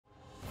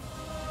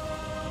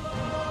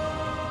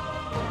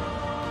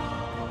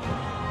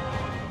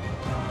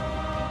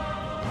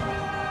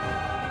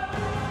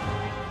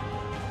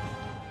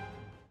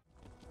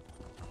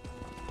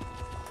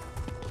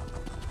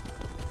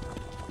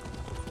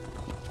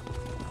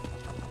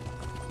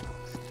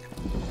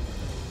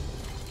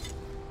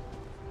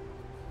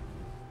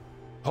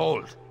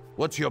Hold.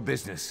 What's your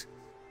business?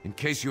 In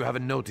case you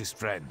haven't noticed,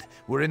 friend,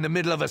 we're in the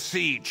middle of a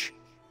siege.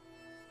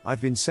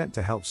 I've been sent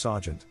to help,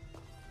 Sergeant.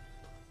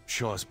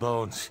 Sure as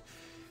bones.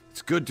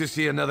 It's good to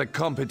see another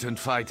competent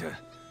fighter.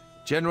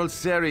 General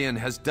Serian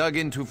has dug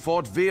into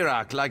Fort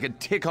Virak like a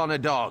tick on a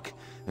dog,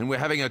 and we're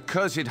having a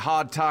cursed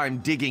hard time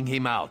digging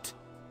him out.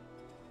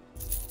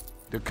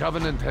 The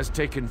Covenant has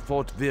taken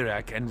Fort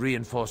Virak and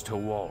reinforced her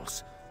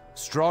walls.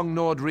 Strong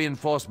Nord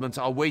reinforcements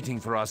are waiting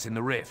for us in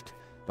the rift,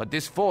 but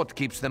this fort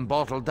keeps them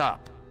bottled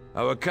up.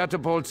 Our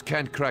catapults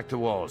can't crack the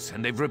walls,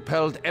 and they've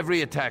repelled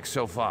every attack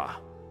so far.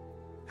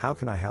 How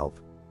can I help?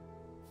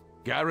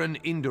 Garen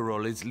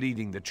Inderol is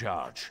leading the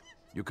charge.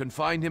 You can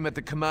find him at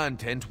the command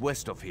tent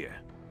west of here.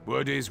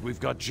 Word is we've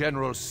got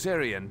General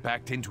Serian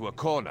backed into a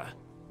corner.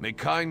 May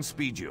Kyne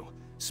speed you.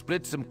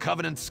 Split some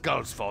Covenant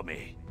skulls for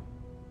me.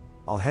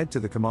 I'll head to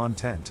the command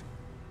tent.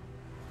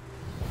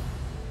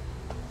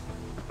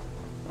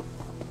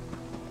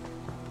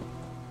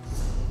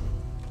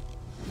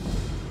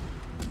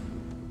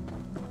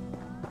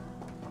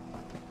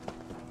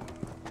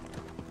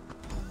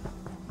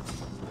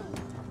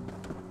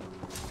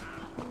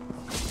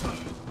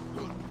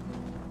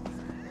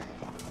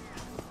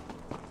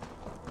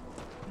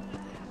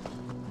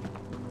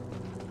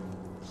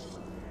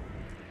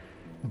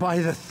 By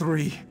the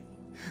three.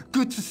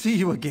 Good to see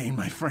you again,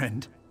 my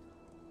friend.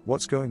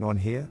 What's going on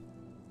here?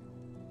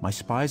 My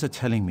spies are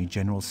telling me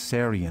General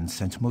Serian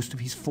sent most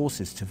of his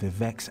forces to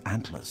Vivek's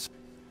Antlers.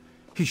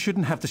 He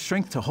shouldn't have the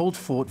strength to hold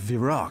Fort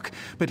Virak,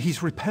 but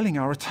he's repelling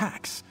our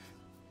attacks.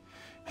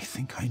 I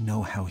think I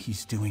know how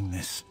he's doing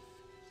this.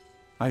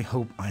 I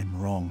hope I'm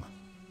wrong.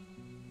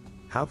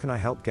 How can I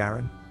help,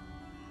 Garen?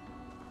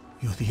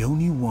 You're the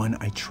only one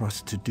I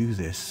trust to do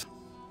this.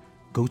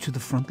 Go to the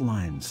front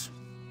lines.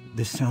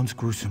 This sounds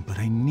gruesome, but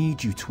I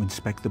need you to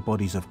inspect the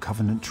bodies of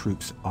Covenant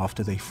troops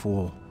after they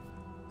fall.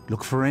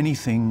 Look for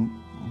anything,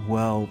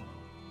 well,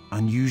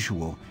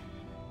 unusual,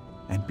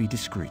 and be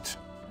discreet.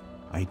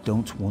 I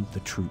don't want the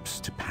troops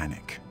to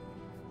panic.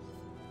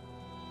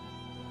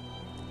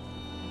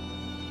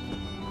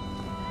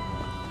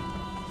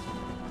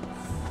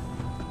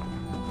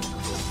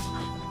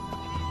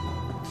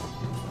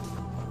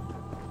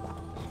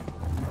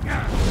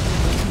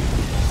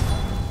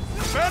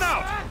 Burn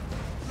out!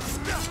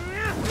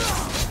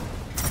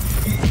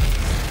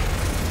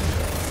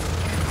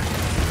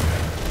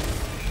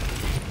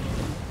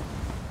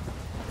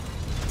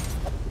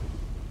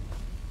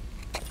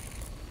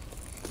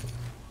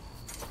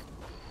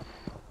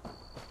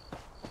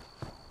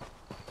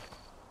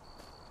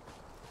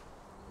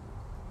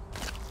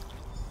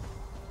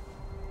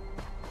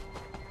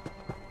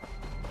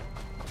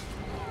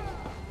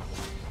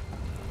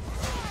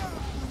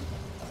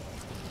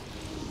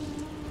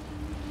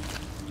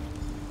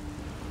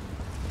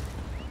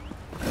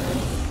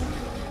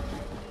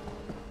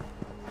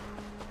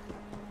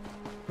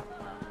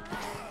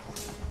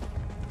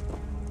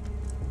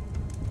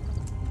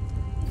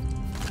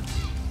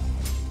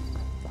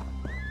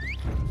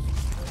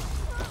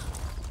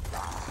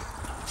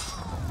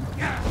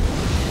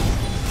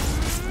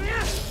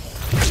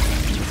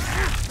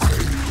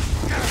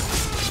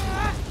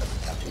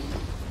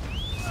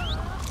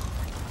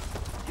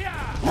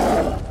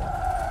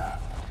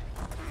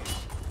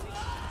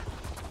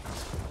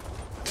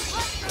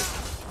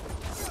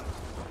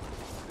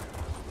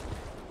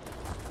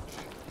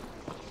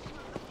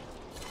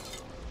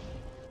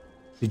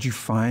 Did you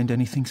find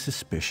anything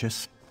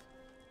suspicious?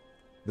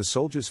 The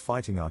soldiers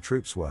fighting our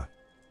troops were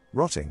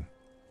rotting.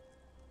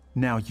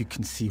 Now you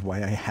can see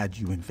why I had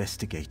you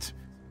investigate.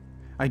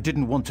 I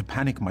didn't want to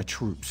panic my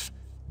troops.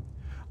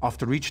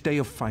 After each day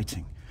of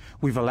fighting,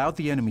 we've allowed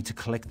the enemy to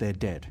collect their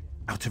dead,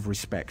 out of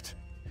respect.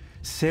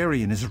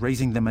 Serian is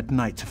raising them at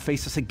night to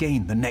face us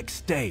again the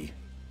next day.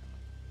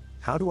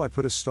 How do I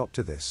put a stop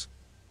to this?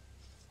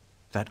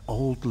 That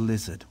old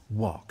lizard,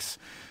 Wax,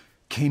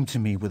 came to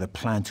me with a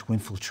plan to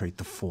infiltrate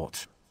the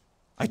fort.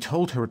 I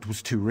told her it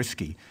was too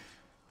risky.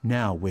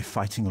 Now we're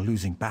fighting a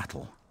losing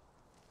battle.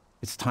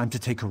 It's time to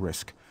take a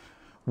risk.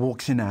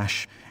 Walks in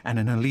Ash and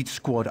an elite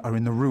squad are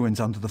in the ruins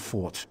under the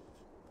fort.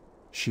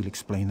 She'll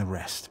explain the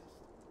rest.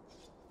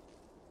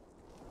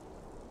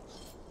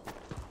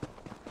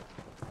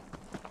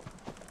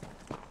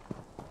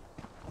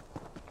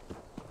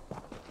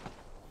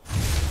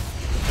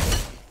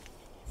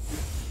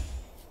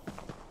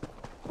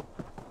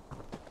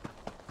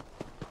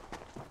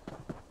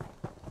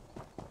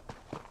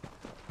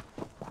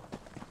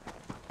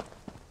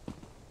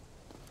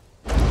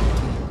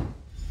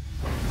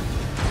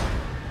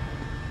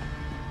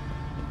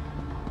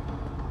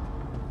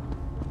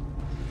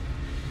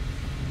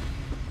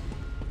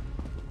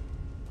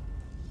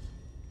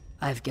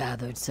 I've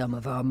gathered some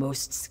of our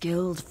most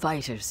skilled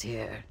fighters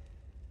here.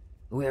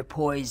 We're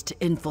poised to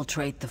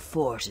infiltrate the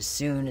fort as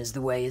soon as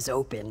the way is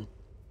open.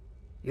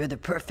 You're the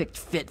perfect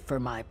fit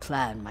for my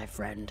plan, my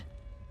friend.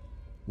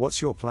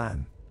 What's your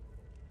plan?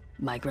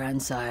 My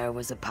grandsire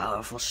was a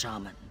powerful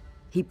shaman.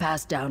 He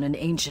passed down an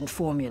ancient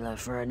formula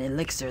for an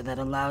elixir that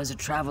allows a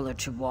traveler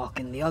to walk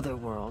in the other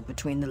world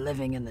between the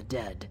living and the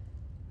dead.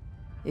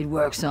 It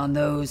works on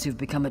those who've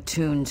become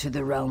attuned to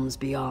the realms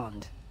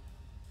beyond.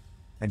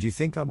 And you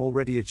think I'm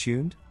already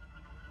attuned?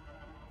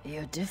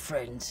 You're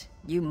different.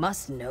 You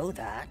must know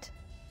that.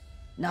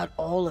 Not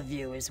all of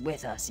you is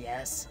with us,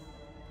 yes?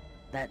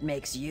 That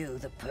makes you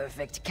the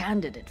perfect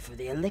candidate for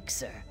the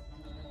elixir.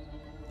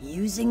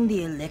 Using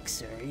the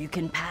elixir, you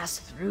can pass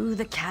through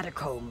the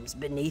catacombs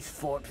beneath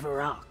Fort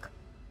Virak.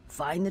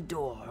 Find the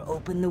door,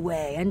 open the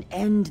way, and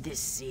end this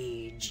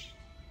siege.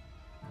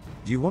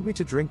 Do you want me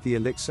to drink the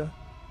elixir?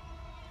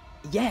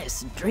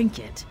 Yes, drink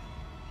it.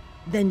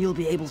 Then you'll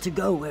be able to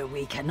go where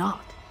we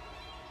cannot.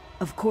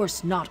 Of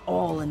course, not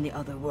all in the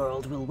other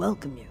world will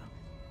welcome you.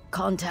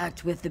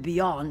 Contact with the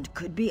Beyond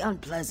could be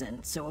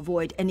unpleasant, so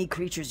avoid any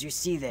creatures you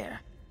see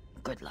there.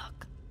 Good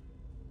luck.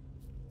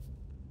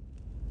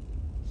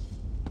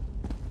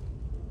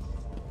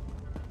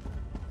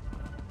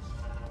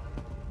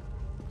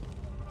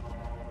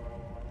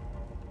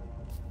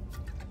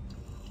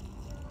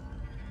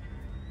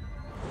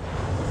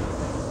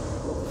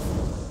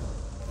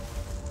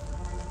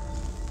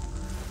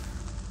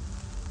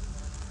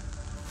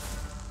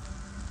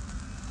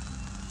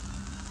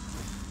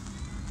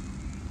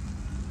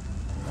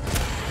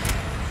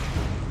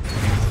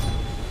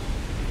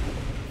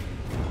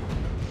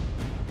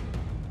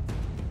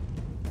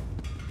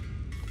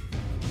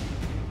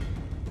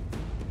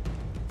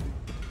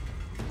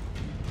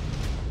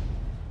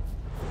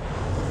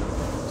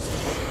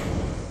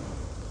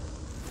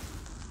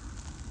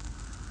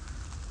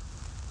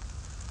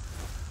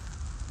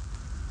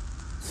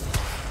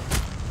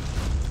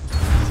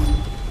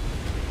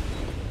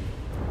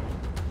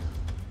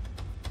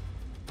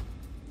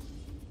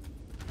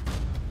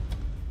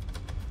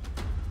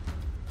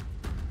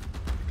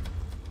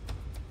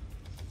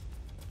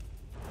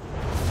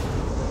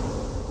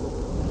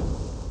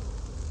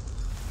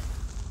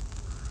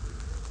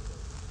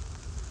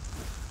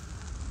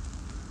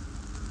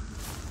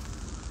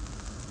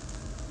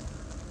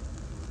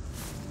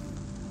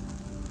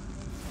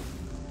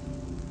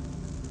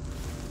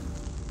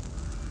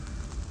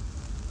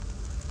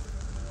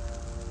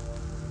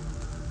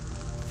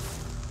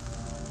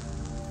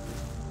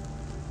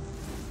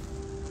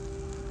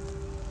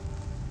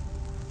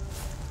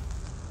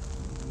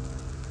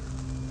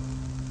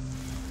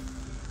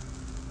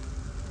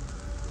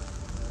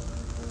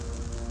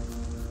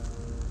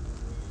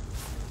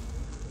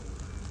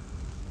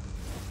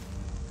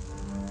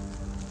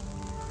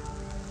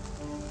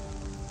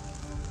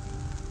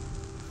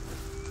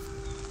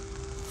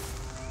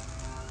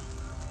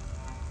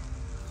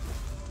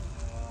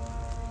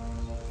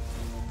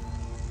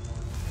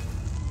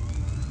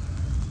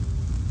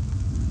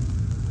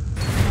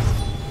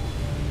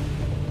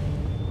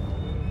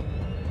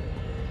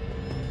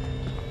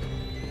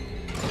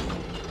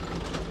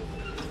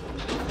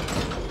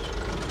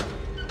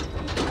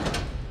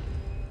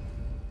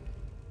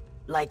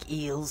 Like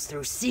eels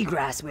through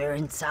seagrass, we're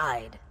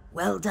inside.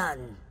 Well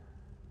done.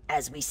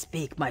 As we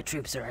speak, my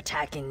troops are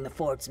attacking the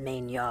fort's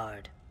main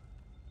yard.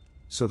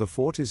 So the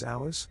fort is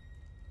ours?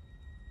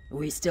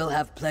 We still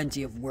have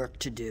plenty of work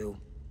to do.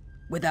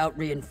 Without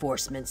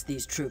reinforcements,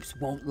 these troops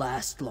won't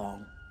last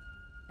long.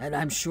 And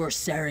I'm sure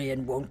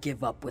Sarian won't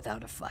give up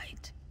without a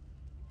fight.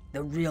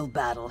 The real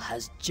battle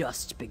has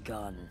just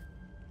begun.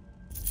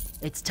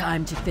 It's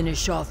time to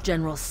finish off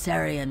General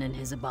Sarian and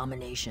his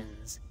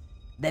abominations.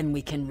 Then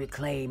we can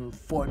reclaim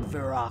Fort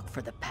Virak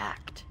for the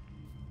Pact.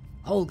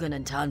 Holgan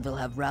and Tanville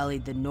have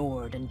rallied the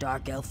Nord and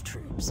Dark Elf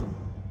troops.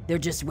 They're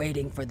just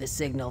waiting for the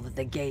signal that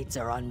the gates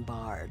are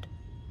unbarred.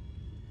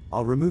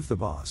 I'll remove the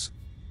bars.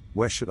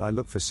 Where should I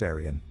look for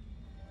Sarian?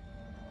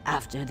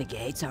 After the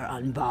gates are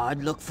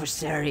unbarred, look for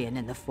Sarian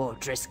in the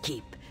fortress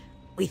keep.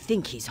 We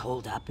think he's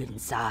holed up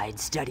inside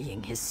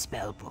studying his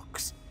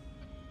spellbooks.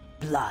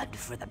 Blood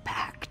for the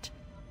Pact.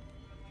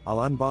 I'll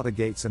unbar the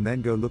gates and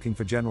then go looking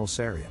for General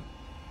Sarian.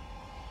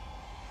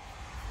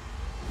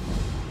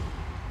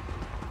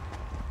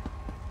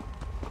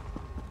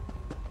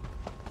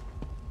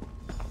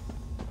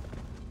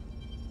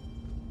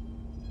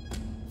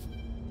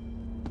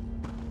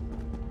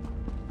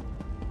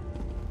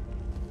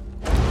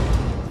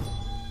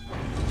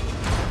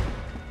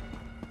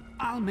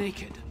 I'll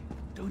make it.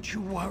 Don't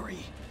you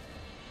worry.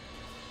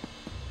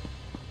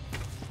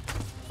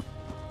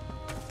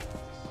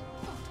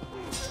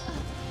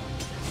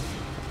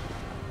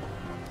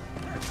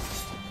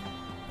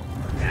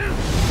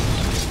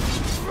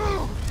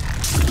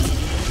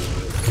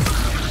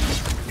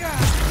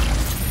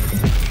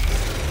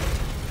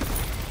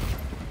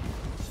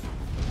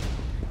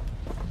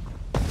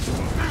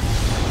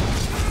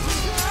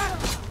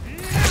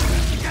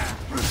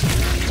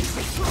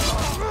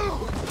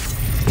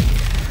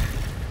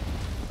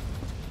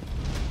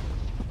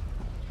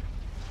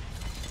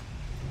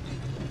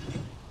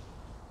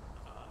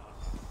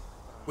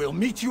 We'll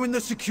meet you in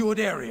the secured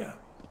area.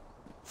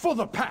 For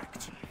the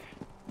Pact!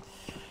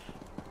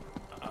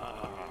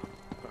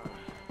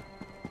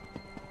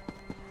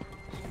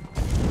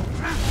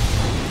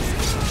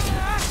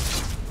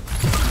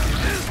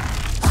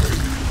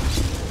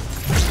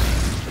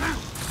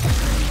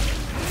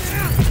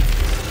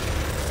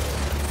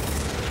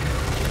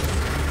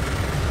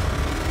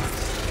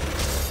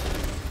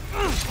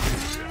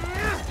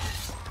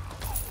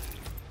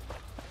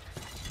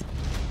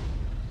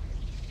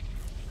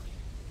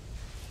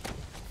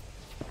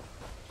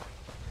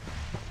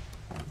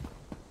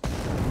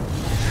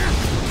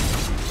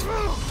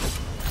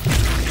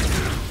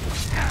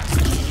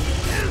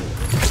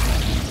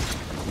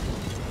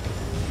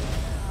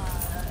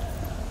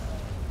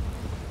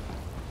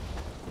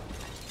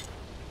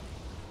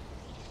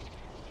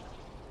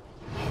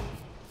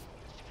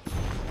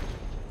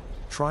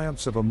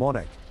 Triumphs of a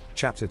Monarch,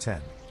 Chapter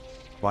 10.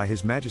 By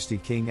His Majesty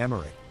King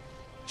Emeric.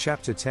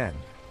 Chapter 10,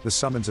 The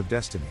Summons of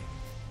Destiny.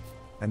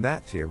 And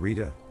that, dear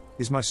reader,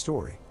 is my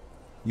story.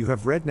 You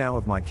have read now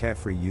of my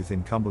carefree youth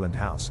in Cumberland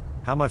House,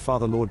 how my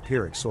father Lord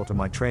Virak saw to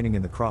my training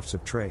in the crafts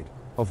of trade,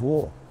 of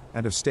war,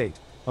 and of state,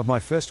 of my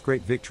first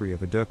great victory of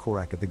Adur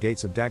Korak at the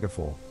gates of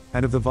Daggerfall,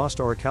 and of the vast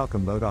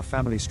orichalcum load our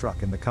family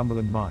struck in the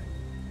Cumberland mine.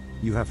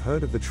 You have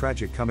heard of the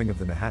tragic coming of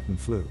the Manhattan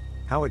flu,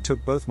 how it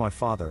took both my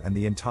father and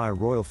the entire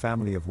royal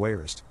family of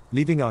Wayrest,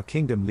 leaving our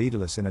kingdom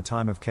leaderless in a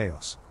time of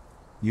chaos.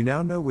 You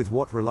now know with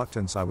what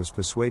reluctance I was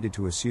persuaded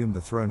to assume the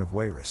throne of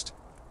Wayrest.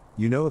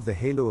 You know of the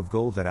halo of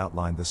gold that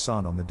outlined the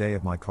sun on the day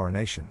of my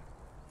coronation.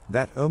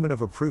 That omen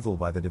of approval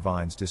by the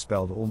divines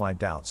dispelled all my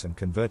doubts and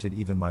converted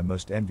even my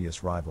most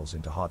envious rivals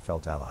into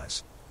heartfelt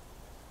allies.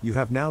 You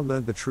have now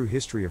learned the true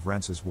history of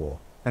Rance's War,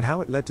 and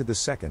how it led to the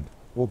second,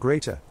 or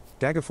greater,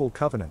 Daggerfall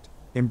Covenant,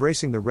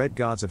 embracing the Red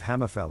Guards of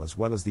Hammerfell as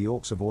well as the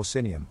Orcs of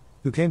Orsinium,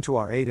 who came to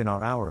our aid in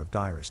our hour of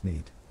direst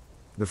need.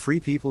 The free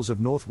peoples of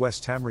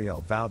northwest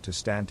Tamriel vowed to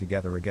stand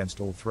together against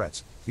all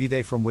threats, be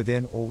they from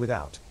within or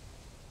without.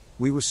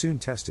 We were soon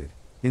tested.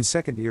 In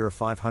second year of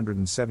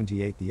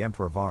 578 the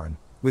Emperor Varan,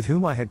 with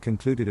whom I had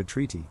concluded a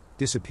treaty,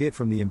 disappeared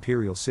from the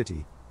imperial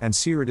city, and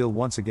Cyrodiil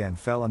once again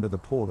fell under the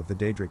pall of the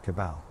Daedric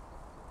Cabal.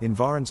 In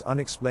Varan's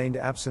unexplained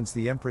absence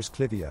the Empress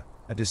Clivia,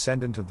 a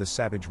descendant of the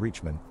savage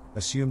Reachman,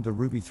 assumed the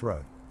Ruby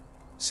Throne.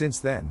 Since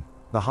then,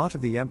 the heart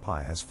of the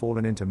Empire has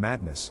fallen into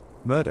madness,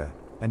 murder,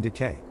 and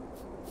decay.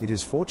 It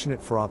is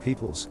fortunate for our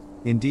peoples,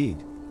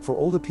 indeed, for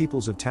all the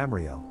peoples of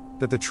Tamriel,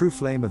 that the true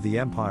flame of the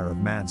Empire of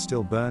Man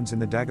still burns in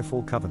the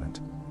Daggerfall Covenant.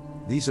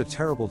 These are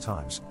terrible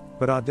times,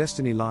 but our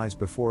destiny lies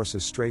before us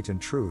as straight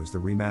and true as the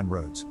Reman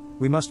roads.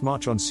 We must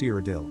march on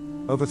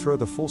Cyrodiil, overthrow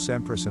the false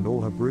Empress and all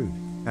her brood,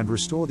 and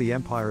restore the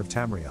Empire of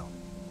Tamriel.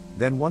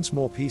 Then once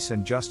more peace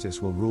and justice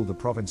will rule the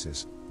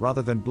provinces,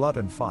 rather than blood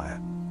and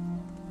fire.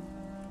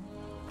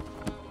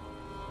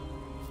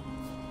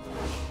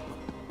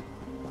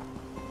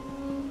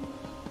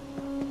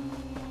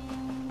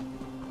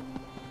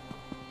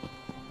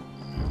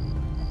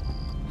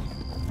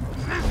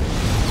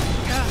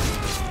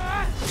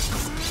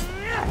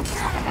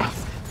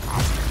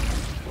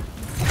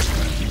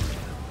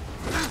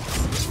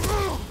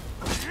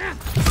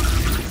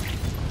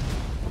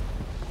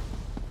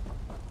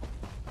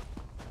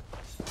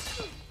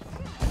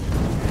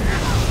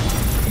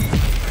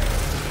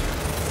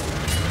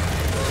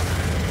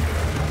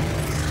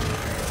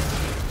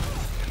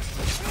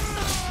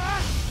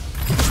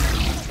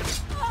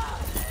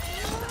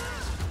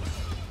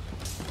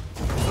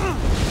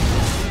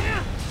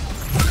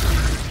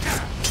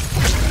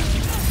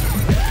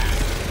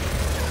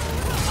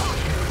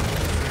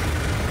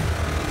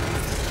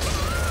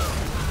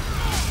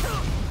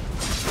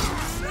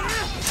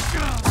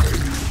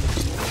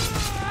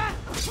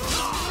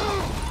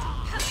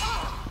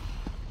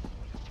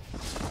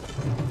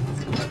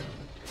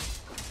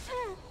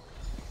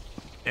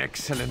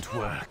 Excellent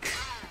work.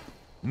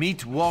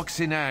 Meet Walks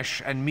in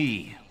Ash and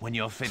me when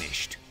you're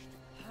finished.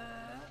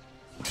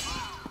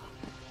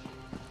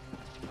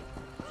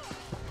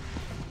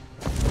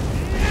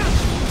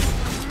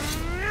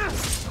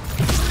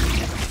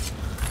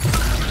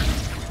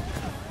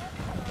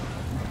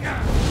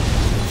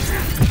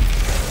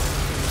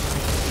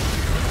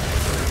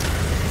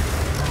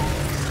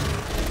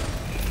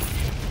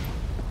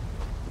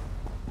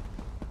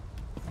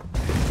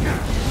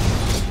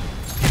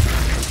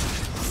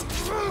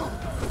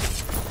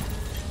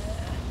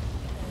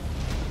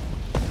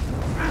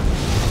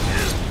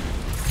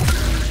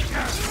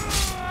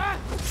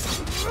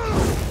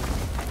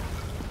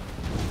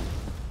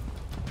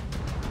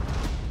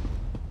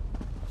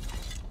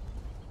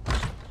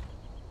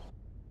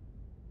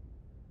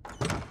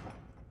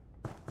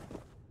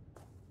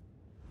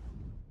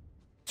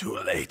 Too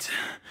late.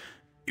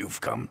 You've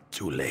come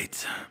too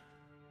late.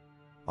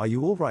 Are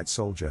you all right,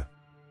 soldier?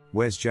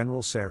 Where's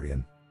General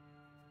Sarian?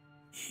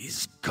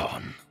 He's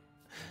gone.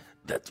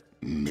 That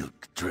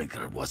milk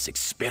drinker was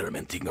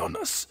experimenting on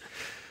us,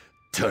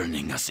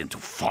 turning us into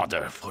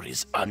fodder for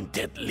his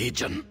undead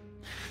legion.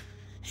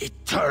 He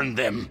turned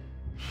them.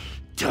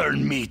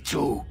 Turn me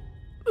too.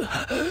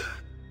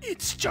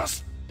 It's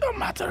just a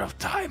matter of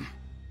time.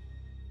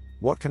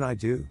 What can I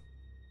do?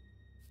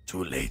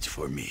 Too late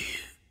for me.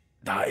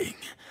 Dying.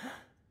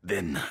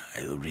 Then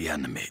I'll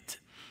reanimate.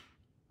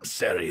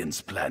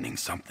 Sarian's planning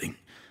something.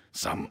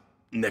 Some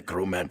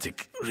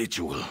necromantic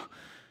ritual.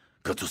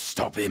 Got to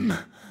stop him.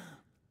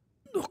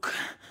 Look,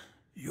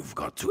 you've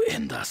got to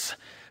end us.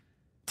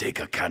 Take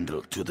a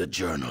candle to the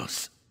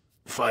journals.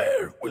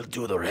 Fire will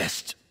do the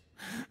rest.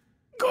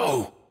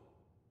 Go!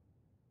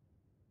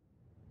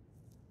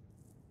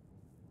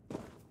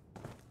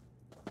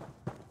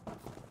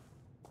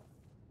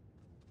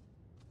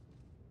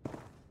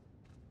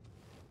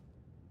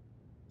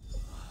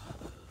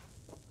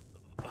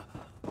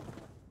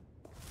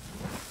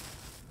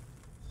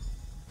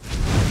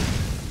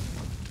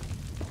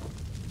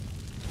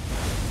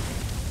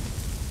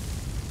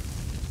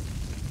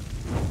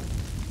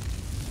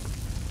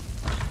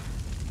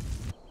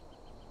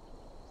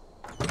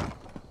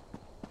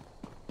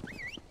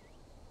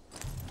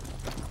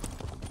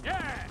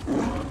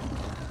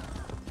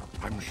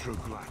 I'm so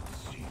glad to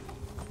see you.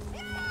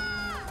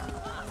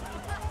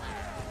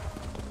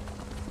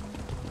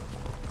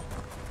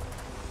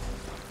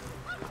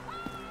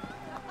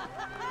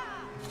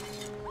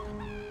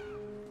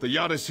 The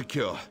yard is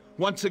secure.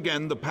 Once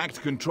again, the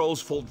Pact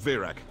controls Fort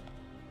Virak.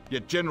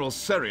 Yet General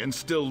Serian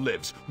still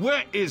lives.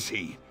 Where is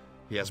he?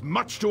 He has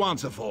much to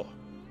answer for.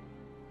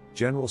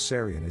 General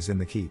Serian is in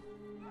the keep.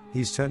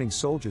 He's turning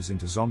soldiers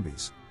into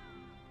zombies.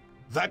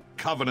 That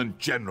Covenant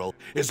General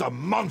is a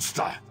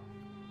monster!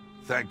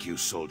 Thank you,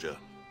 soldier.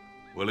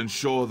 We'll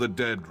ensure the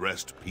dead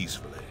rest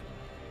peacefully.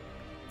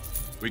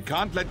 We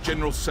can't let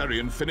General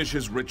Serian finish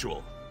his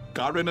ritual.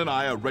 Garin and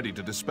I are ready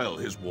to dispel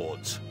his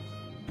wards.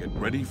 Get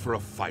ready for a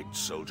fight,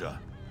 soldier.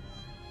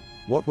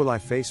 What will I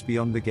face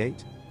beyond the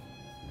gate?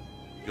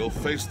 You'll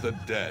face the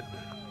dead.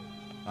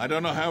 I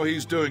don't know how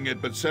he's doing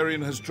it, but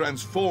Serian has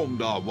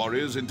transformed our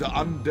warriors into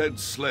undead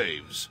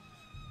slaves.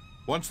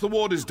 Once the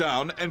ward is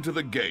down, enter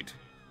the gate.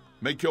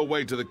 Make your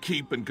way to the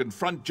keep and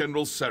confront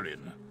General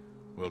Serian.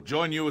 We'll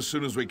join you as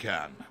soon as we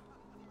can.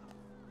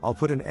 I'll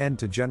put an end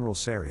to General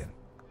Serian.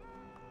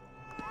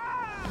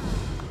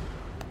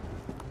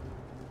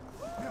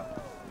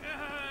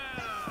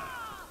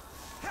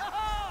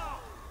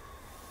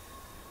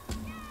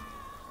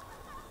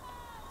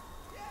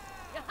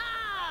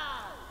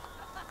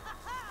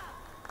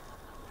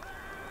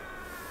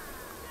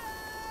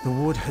 The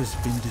ward has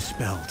been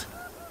dispelled.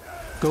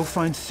 Go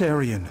find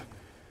Serian.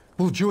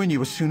 We'll join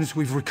you as soon as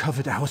we've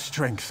recovered our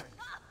strength.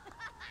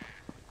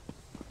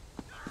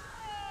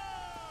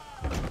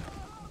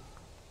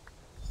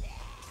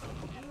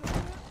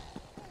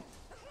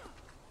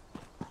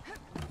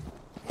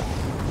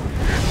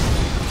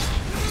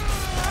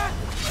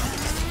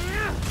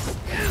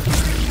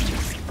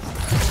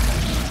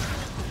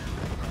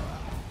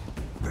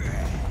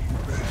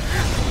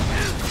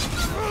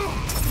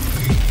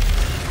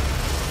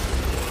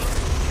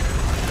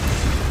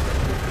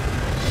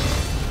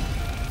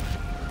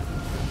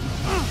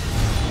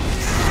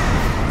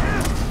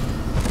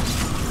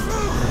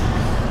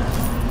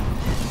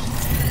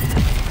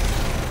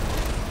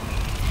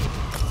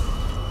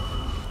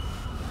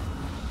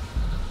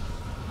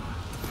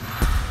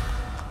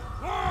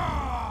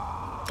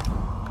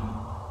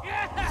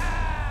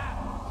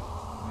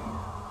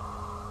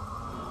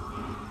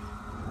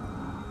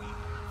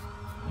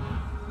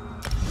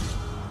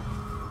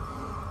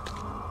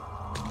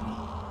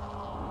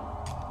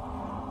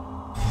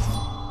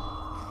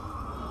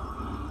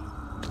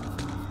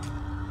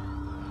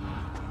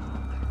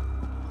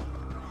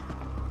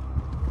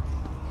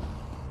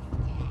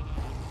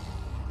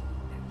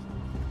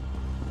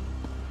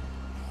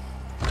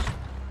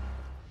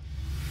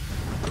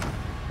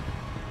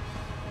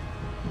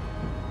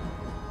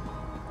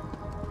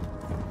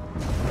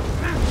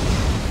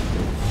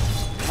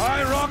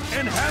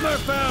 In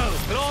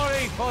Hammerfell!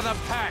 Glory for the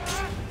Pact!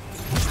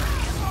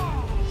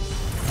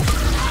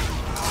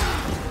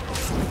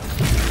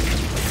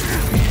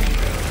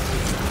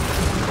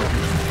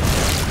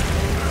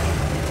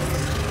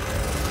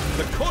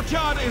 The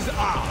courtyard is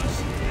ours!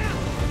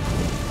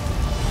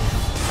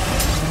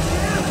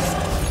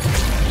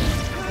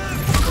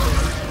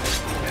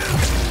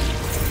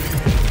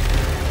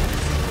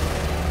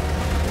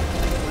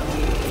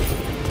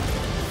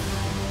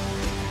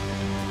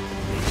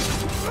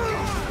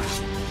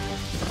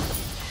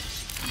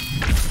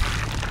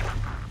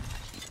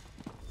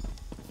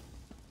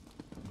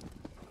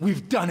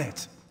 We've done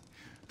it!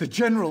 The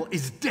General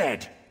is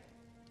dead!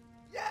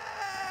 Yeah!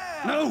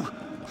 No!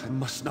 I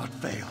must not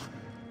fail.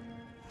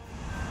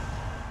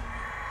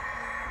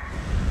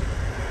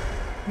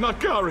 Not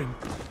Garin!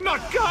 Not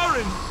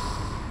Garin!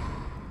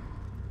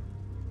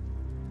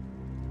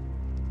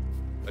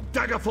 The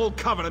Daggerfall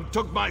Covenant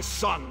took my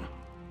son!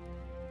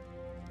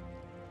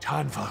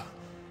 Tanval,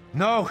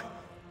 no!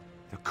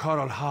 The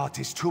Coral Heart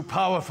is too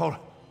powerful.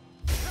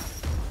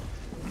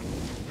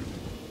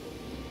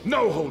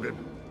 No,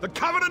 Holden! The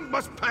Covenant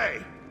must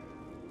pay!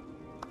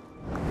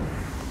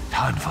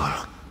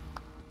 Tanval,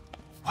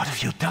 what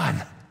have you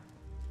done?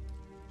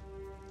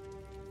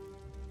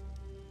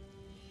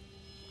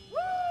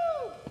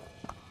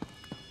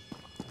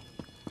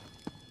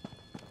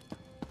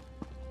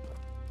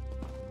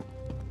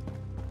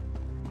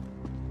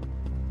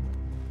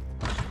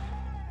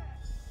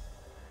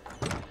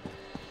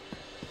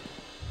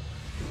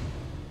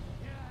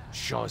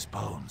 Shaw's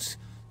bones.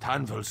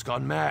 Tanval's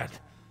gone mad.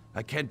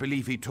 I can't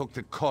believe he took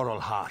the Coral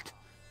Heart.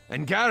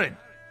 And Garin!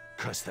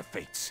 Curse the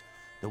fates.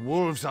 The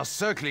wolves are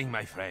circling,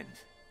 my friend.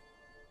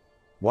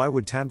 Why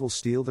would Tanval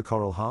steal the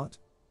Coral Heart?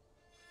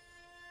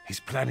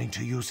 He's planning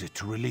to use it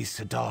to release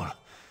Sadal,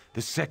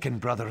 the second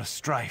brother of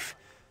strife.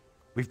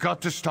 We've got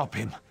to stop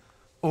him.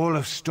 All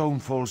of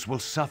Stonefalls will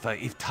suffer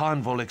if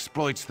Tanval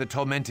exploits the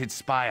tormented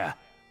Spire.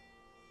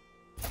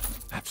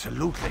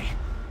 Absolutely.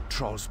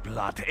 Troll's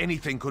blood.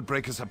 Anything could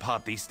break us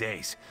apart these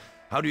days.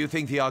 How do you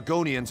think the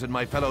Argonians and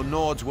my fellow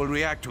Nords will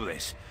react to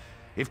this?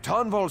 If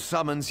Tanval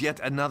summons yet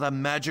another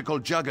magical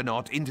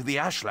juggernaut into the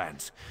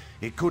Ashlands,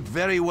 it could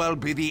very well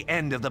be the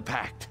end of the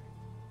Pact.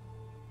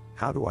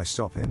 How do I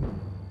stop him?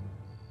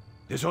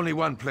 There's only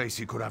one place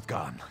he could have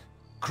gone.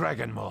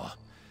 Kraganmore.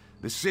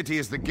 The city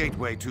is the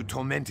gateway to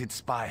Tormented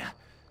Spire.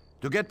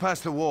 To get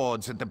past the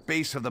wards at the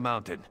base of the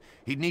mountain,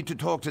 he'd need to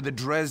talk to the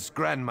Dres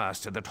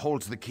Grandmaster that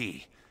holds the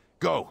key.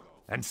 Go,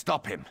 and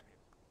stop him.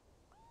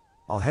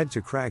 I'll head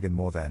to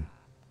Kraganmore then.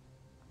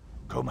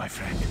 Go, my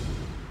friend.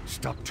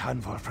 Stop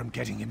Tanvor from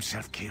getting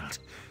himself killed.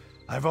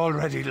 I've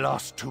already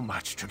lost too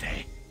much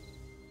today.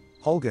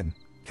 Holgan,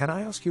 can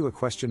I ask you a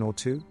question or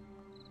two?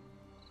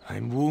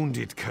 I'm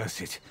wounded, curse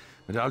it,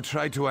 but I'll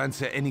try to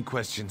answer any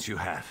questions you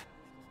have.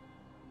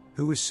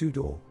 Who is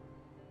Sudor?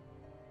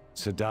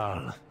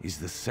 Sadal is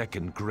the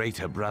second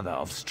greater brother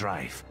of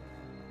Strife.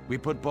 We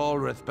put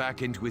Balrith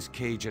back into his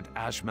cage at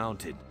Ash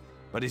Mountain,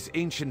 but his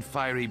ancient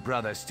fiery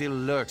brother still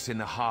lurks in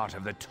the heart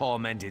of the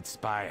Tormented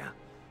Spire.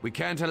 We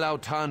can't allow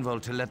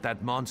Tanvor to let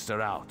that monster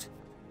out.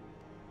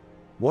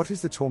 What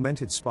is the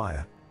Tormented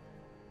Spire?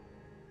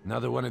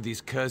 Another one of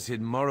these cursed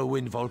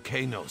Morrowind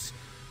volcanoes.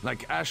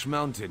 Like Ash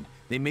Mountain,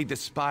 they made the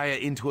Spire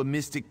into a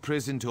mystic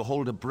prison to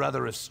hold a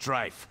brother of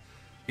Strife.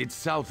 It's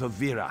south of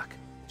Virak,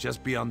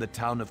 just beyond the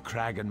town of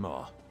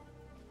Kraganmore.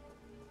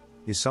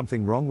 Is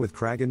something wrong with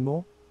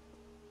Kraganmore?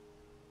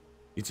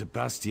 It's a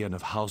bastion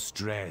of House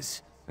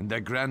Dres, and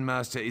their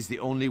Grandmaster is the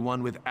only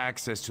one with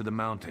access to the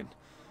mountain.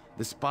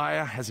 The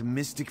Spire has a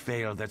mystic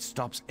veil that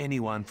stops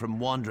anyone from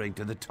wandering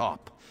to the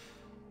top.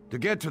 To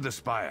get to the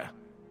Spire,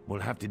 we'll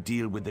have to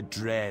deal with the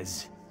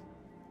Dres.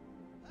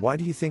 Why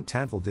do you think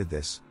Tanvor did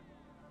this?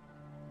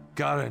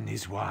 Garin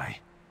is why.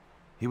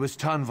 He was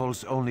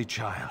Tanvol's only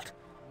child.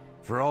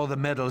 For all the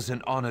medals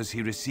and honors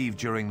he received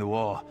during the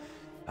war,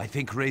 I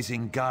think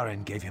raising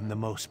Garin gave him the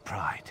most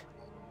pride.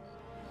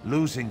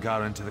 Losing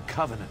Garin to the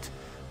Covenant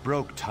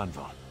broke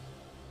Tanvor.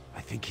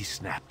 I think he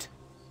snapped.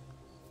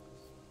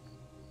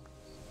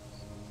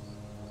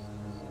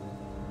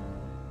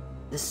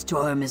 The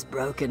storm is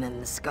broken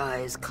and the sky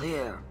is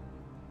clear,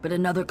 but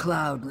another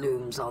cloud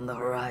looms on the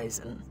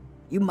horizon.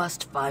 You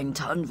must find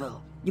Tanvor.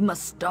 You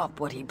must stop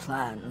what he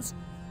plans.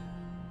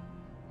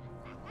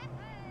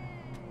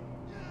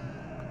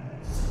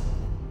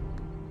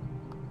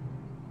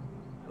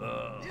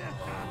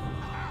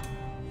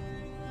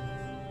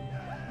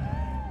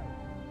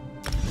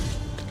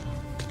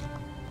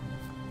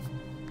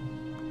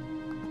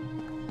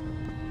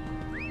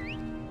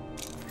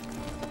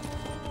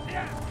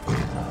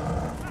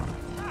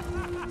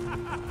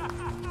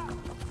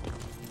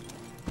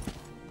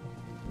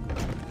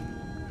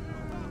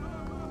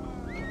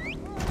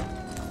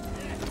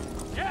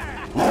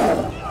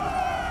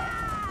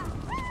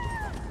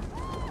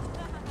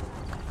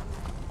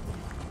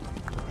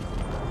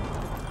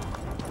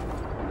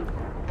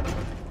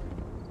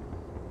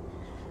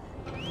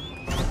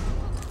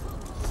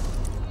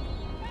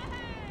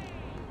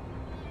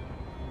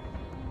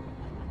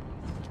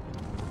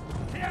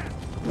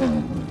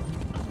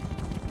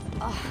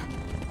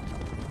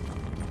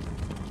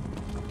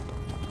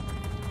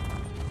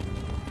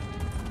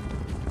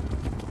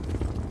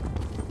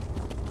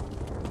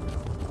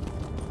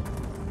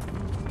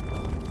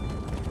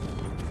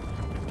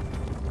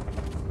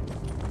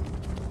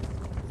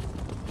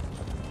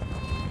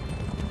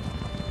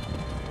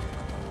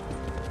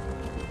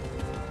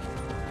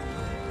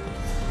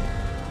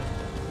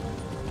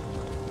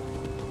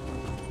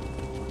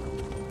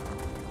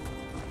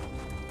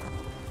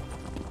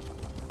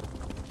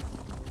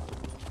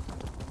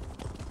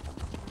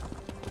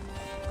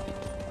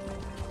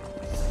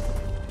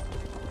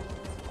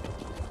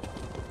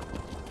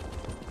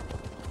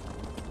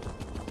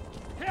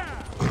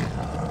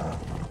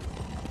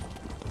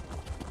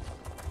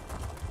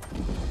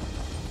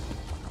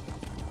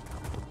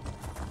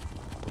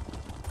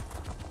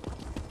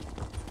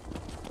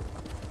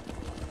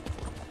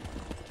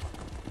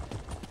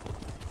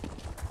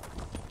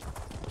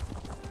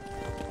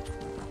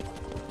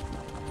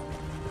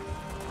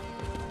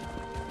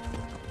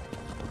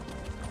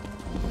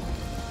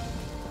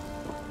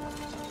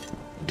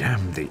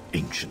 Damn the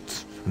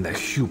ancients and their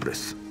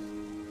hubris.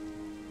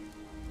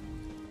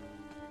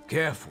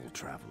 Careful,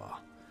 traveler.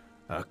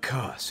 A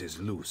curse is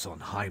loose on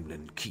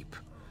Heimlyn Keep.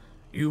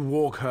 You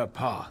walk her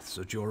paths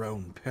at your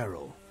own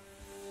peril.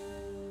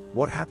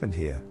 What happened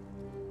here?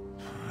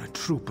 A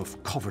troop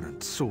of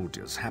Covenant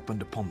soldiers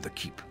happened upon the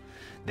keep.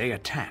 They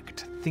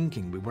attacked,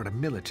 thinking we were a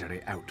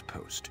military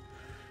outpost.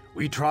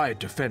 We tried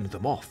to fend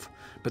them off,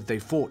 but they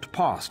fought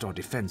past our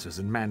defenses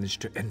and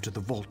managed to enter the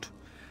vault.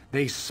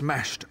 They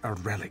smashed a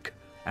relic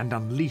and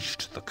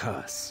unleashed the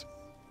curse.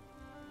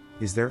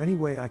 Is there any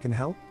way I can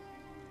help?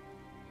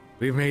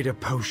 We made a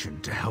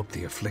potion to help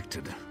the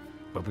afflicted,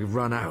 but we've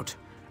run out,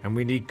 and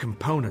we need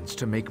components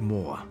to make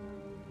more.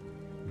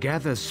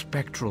 Gather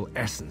spectral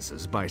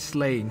essences by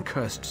slaying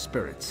cursed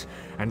spirits,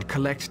 and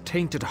collect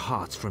tainted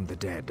hearts from the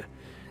dead.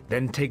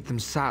 Then take them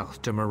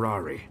south to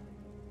Mirari.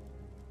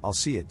 I'll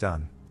see it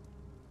done.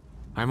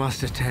 I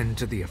must attend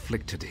to the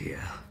afflicted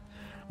here.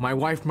 My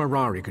wife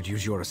Mirari could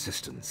use your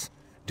assistance.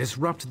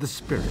 Disrupt the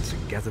spirits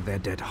and gather their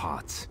dead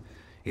hearts.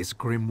 It's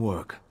grim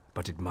work,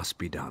 but it must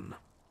be done.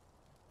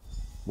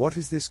 What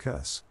is this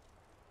curse?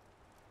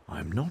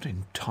 I'm not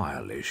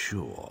entirely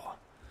sure.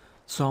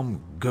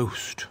 Some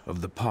ghost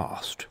of the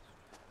past.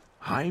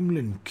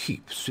 Heimlyn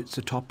Keep sits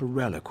atop a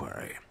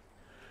reliquary.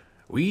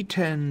 We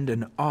tend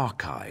an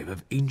archive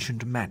of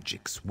ancient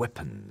magics,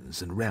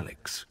 weapons, and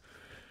relics.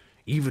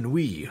 Even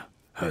we,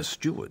 her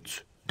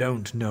stewards,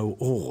 don't know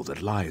all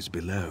that lies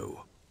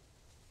below.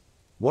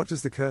 What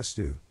does the curse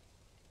do?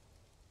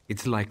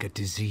 It's like a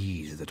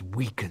disease that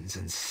weakens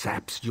and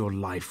saps your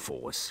life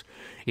force.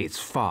 It's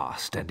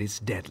fast and it's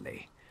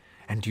deadly.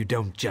 And you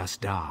don't just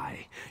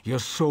die. Your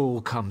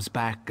soul comes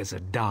back as a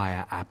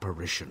dire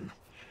apparition.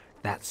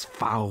 That's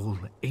foul,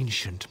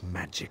 ancient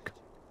magic.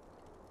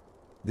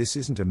 This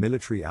isn't a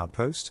military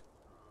outpost?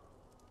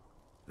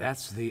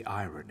 That's the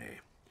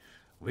irony.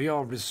 We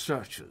are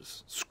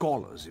researchers,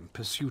 scholars in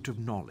pursuit of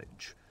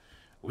knowledge.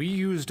 We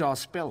used our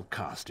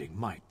spellcasting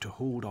might to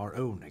hold our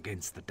own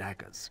against the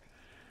daggers.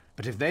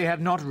 But if they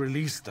had not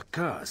released the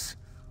curse,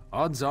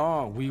 odds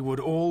are we would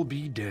all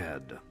be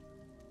dead.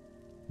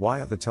 Why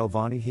are the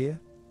Telvanni here?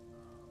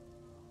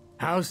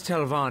 House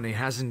Telvanni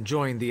hasn't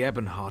joined the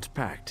Ebonheart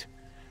Pact,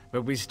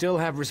 but we still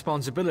have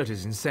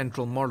responsibilities in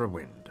central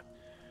Morrowind.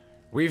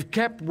 We've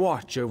kept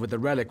watch over the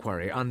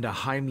reliquary under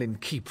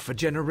Heimlyn Keep for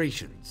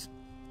generations.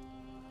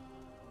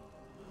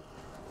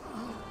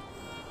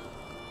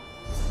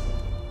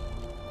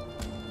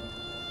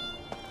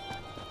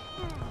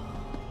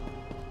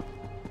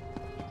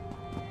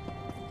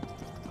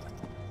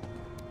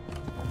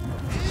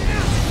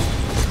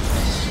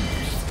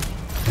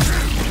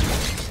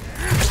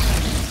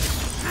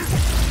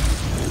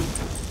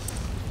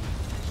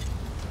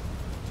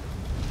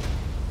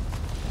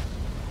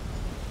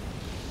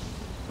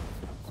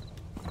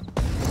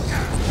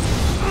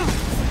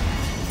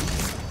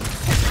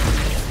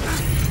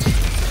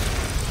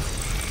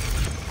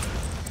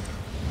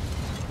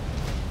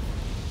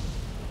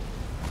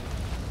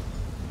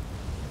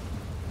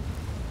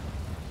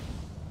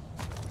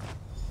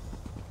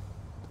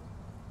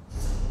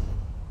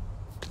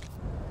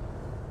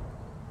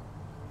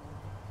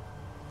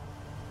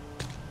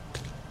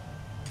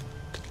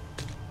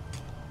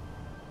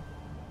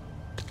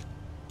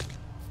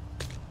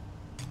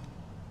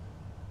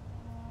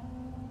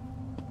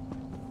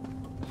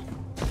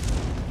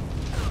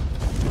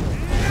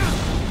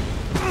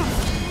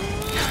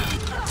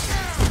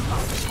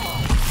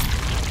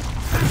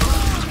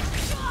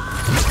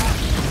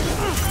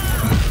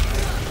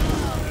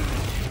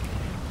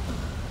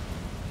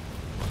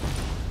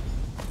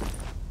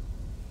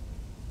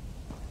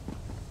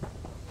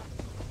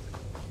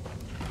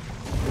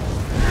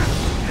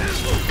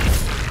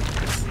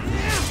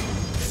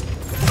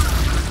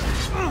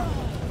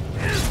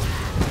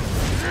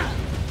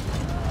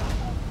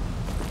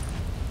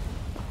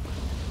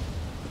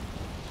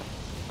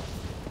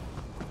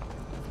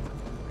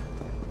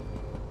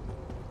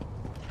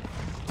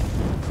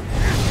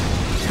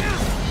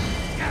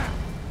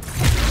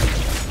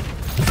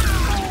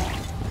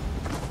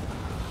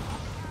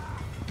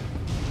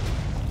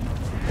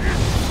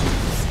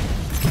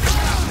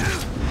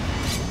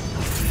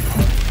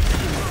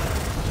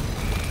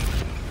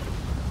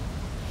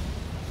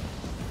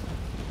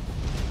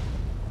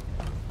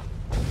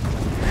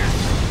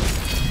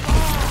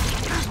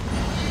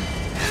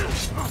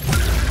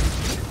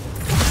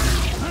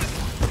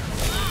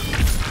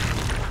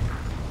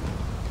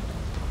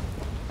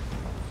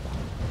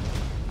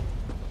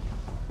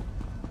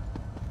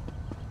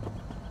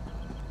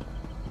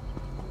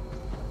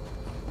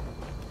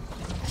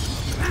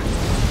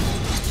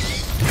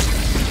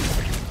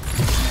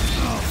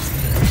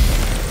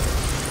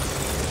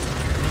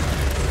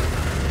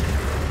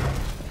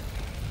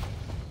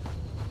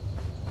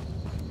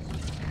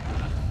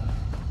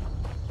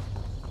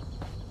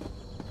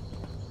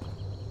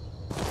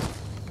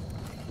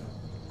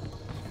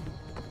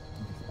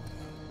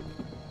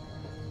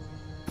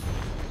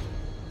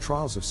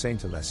 Trials of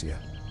Saint Alessia.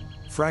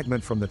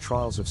 Fragment from the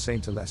Trials of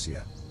Saint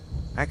Alessia.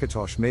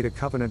 Akatosh made a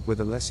covenant with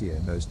Alessia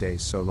in those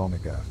days so long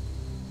ago.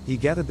 He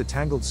gathered the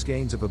tangled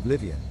skeins of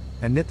oblivion,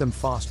 and knit them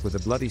fast with the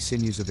bloody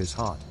sinews of his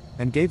heart,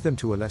 and gave them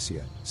to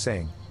Alessia,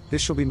 saying, "This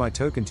shall be my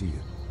token to you,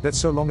 that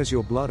so long as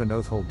your blood and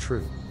oath hold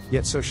true,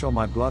 yet so shall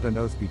my blood and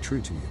oath be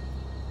true to you.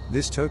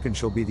 This token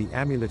shall be the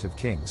amulet of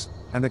kings,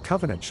 and the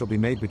covenant shall be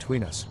made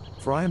between us,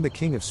 for I am the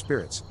king of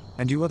spirits,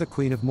 and you are the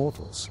queen of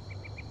mortals.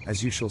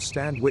 As you shall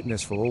stand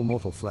witness for all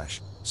mortal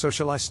flesh, so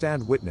shall I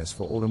stand witness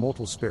for all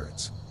immortal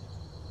spirits."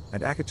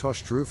 And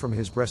Akatosh drew from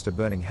his breast a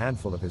burning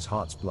handful of his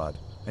heart's blood,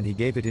 and he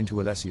gave it into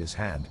Alessia's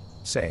hand,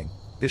 saying,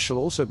 "This shall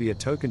also be a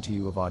token to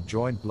you of our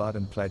joined blood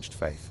and pledged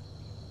faith.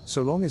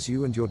 So long as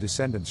you and your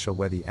descendants shall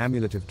wear the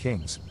amulet of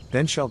kings,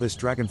 then shall this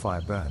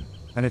dragonfire burn,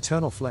 an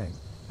eternal flame,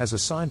 as a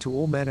sign to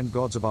all men and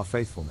gods of our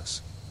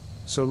faithfulness.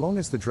 So long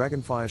as the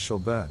dragonfire shall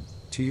burn,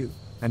 to you,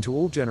 and to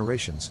all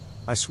generations,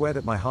 I swear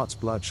that my heart's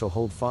blood shall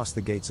hold fast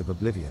the gates of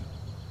oblivion.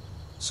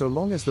 So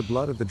long as the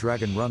blood of the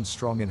dragon runs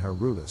strong in her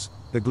rulers,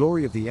 the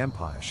glory of the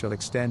empire shall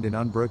extend in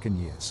unbroken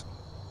years.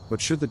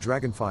 But should the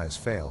dragonfires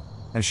fail,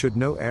 and should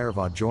no heir of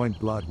our joined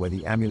blood wear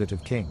the amulet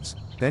of kings,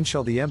 then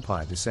shall the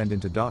empire descend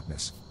into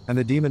darkness, and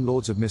the demon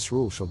lords of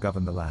misrule shall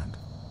govern the land."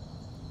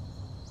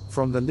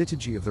 From the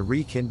liturgy of the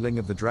rekindling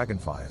of the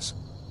dragonfires.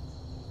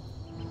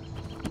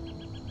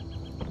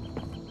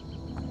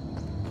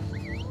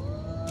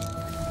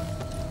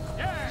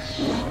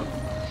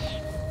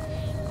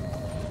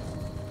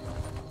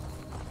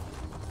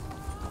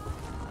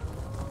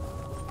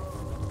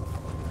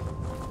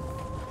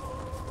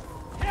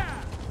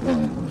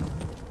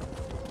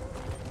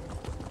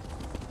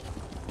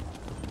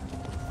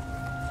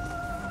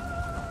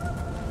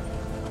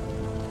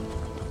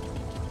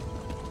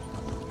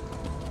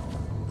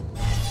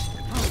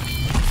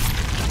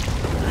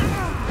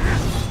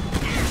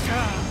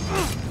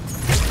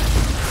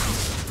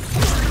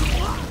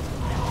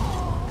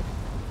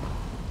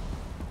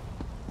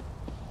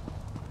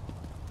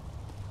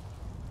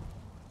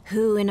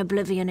 Who in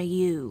Oblivion are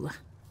you?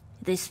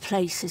 This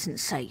place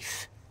isn't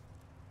safe.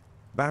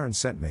 Baron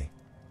sent me.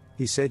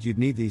 He said you'd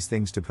need these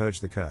things to purge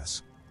the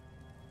curse.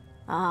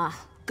 Ah,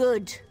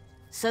 good.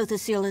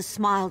 Sothasil has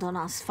smiled on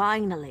us,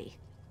 finally.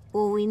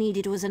 All we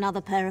needed was another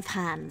pair of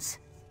hands.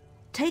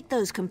 Take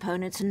those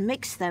components and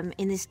mix them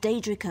in this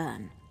Daedric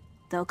urn.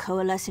 They'll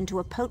coalesce into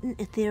a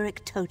potent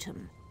etheric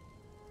totem.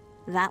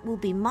 That will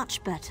be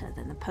much better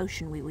than the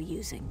potion we were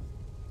using.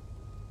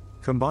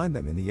 Combine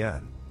them in the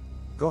urn.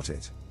 Got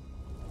it.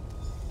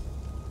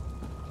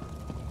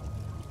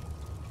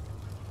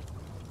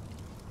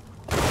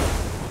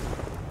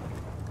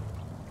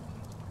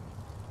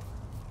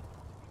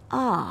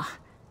 Ah,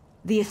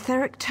 the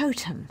etheric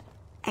totem.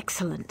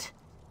 Excellent.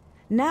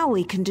 Now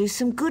we can do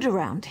some good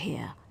around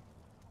here.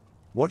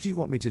 What do you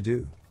want me to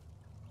do?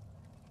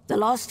 The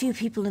last few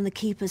people in the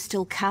keep are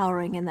still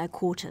cowering in their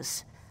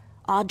quarters.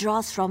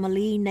 Ardras,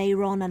 Romilly,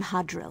 Neyron, and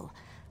Hadril.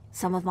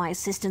 Some of my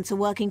assistants are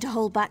working to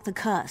hold back the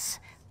curse,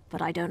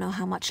 but I don't know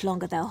how much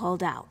longer they'll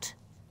hold out.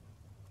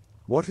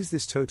 What is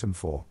this totem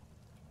for?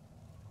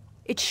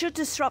 It should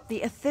disrupt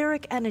the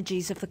etheric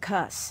energies of the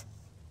curse.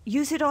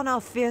 Use it on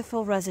our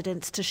fearful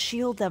residents to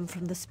shield them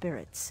from the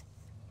spirits.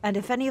 And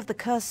if any of the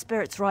cursed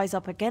spirits rise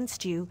up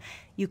against you,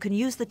 you can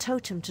use the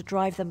totem to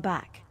drive them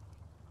back.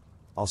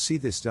 I'll see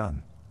this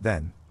done,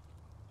 then.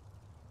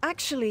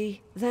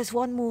 Actually, there's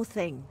one more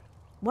thing.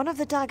 One of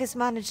the daggers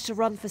managed to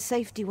run for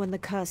safety when the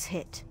curse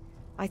hit.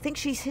 I think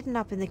she's hidden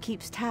up in the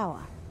keep's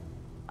tower.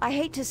 I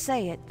hate to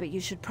say it, but you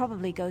should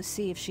probably go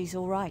see if she's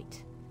all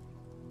right.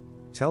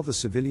 Tell the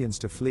civilians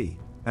to flee,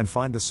 and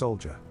find the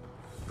soldier.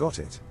 Got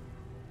it.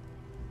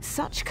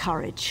 Such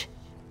courage.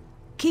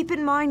 Keep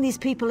in mind these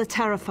people are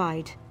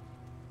terrified.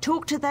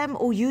 Talk to them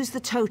or use the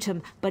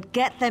totem, but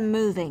get them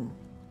moving.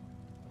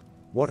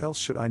 What else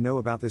should I know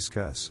about this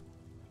curse?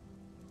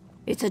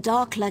 It's a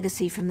dark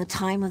legacy from the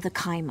time of the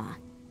Kaima.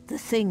 The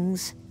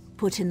things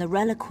put in the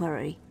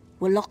reliquary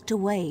were locked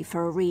away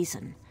for a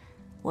reason.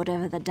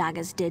 Whatever the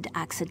daggers did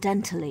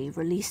accidentally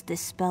released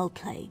this spell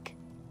plague.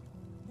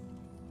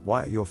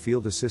 Why are your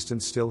field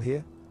assistants still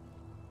here?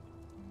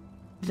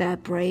 They're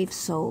brave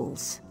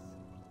souls,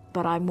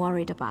 but I'm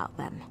worried about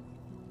them.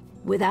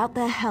 Without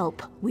their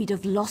help, we'd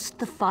have lost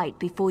the fight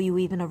before you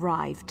even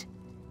arrived.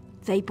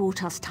 They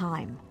bought us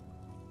time.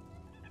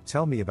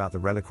 Tell me about the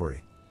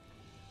reliquary.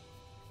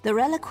 The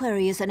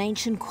reliquary is an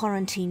ancient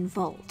quarantine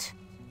vault.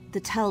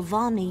 The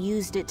Telvanni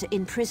used it to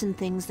imprison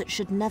things that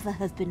should never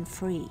have been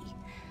free.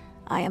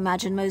 I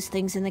imagine most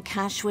things in the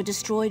cache were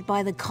destroyed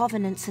by the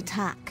Covenant's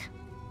attack.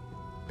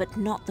 But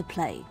not the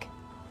plague.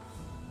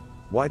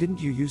 Why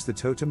didn't you use the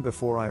totem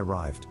before I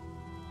arrived?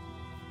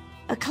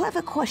 A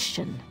clever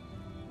question.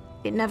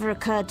 It never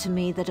occurred to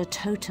me that a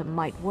totem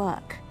might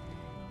work.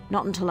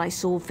 Not until I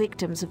saw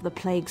victims of the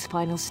plague's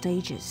final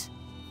stages.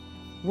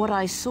 What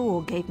I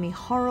saw gave me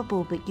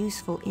horrible but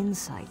useful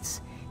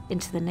insights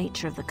into the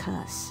nature of the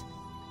curse.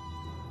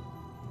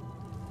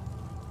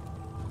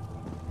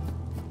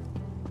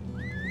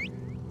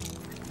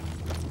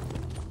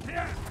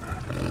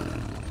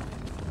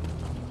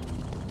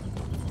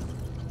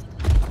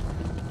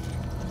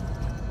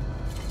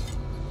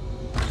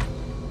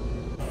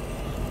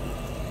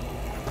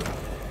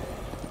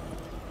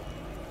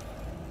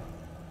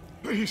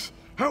 Please,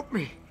 help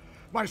me.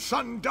 My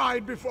son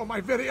died before my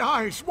very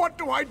eyes. What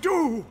do I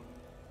do?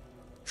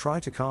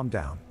 Try to calm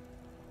down.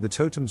 The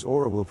totem's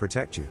aura will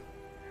protect you.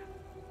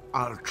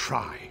 I'll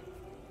try.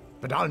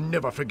 But I'll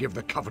never forgive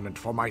the Covenant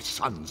for my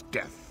son's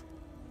death.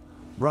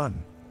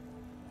 Run.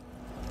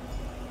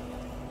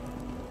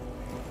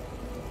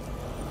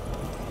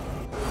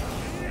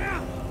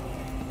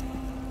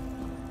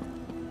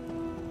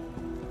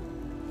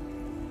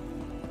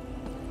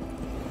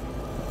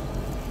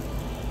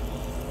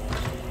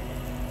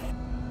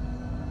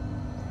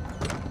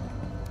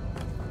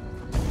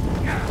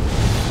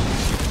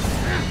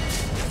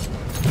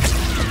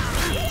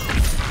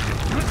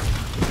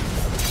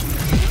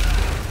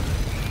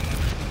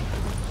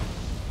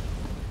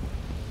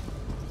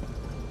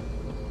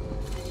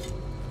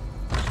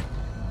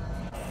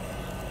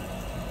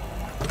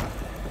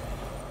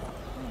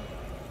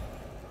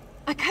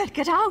 I can't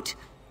get out!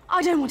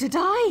 I don't want to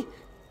die!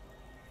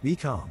 Be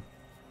calm.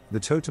 The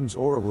totem's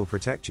aura will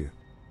protect you.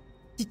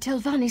 Did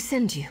Telvanni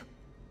send you?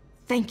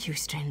 Thank you,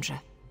 stranger.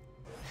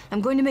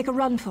 I'm going to make a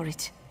run for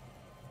it.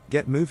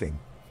 Get moving.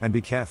 And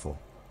be careful.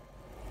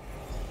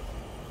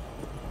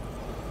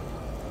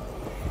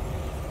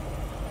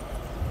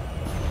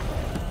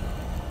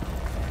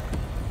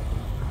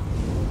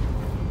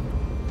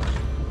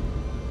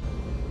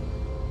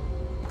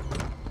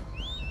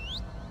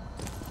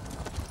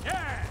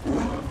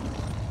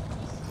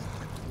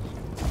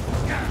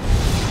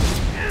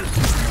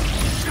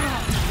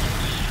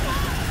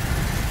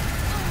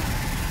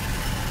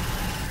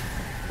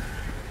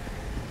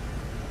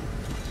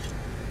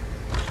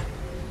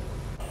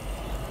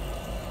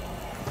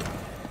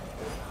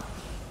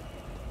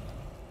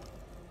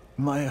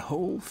 My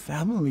whole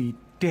family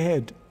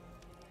dead.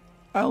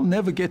 I'll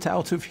never get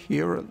out of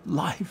here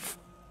alive.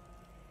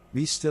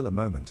 Be still a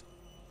moment.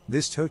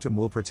 This totem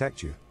will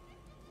protect you.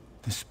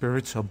 The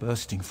spirits are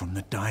bursting from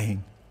the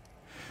dying.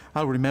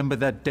 I'll remember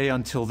that day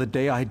until the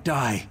day I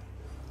die.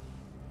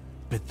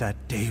 But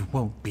that day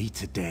won't be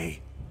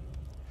today.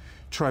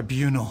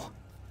 Tribunal,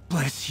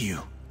 bless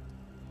you.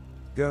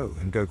 Go,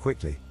 and go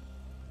quickly.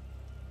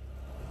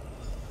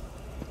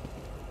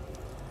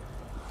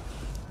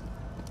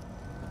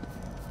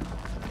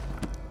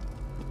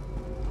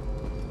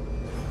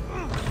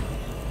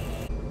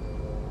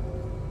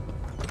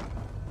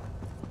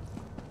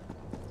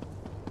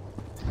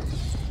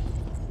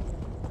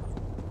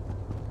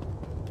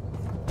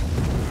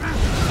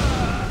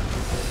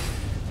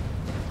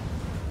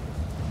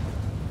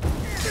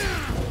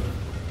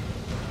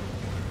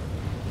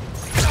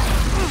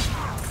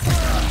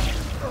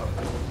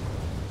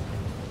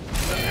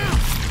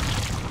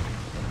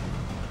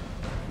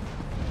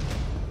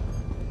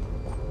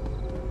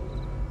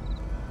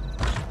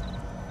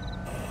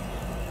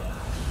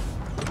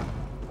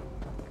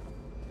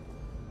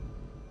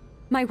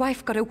 My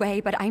wife got away,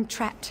 but I'm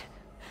trapped.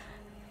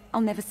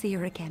 I'll never see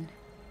her again.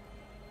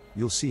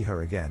 You'll see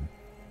her again.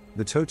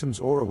 The totem's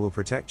aura will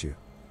protect you.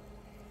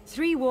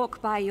 3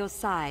 walk by your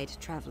side,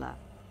 traveler.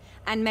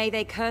 And may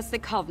they curse the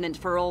Covenant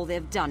for all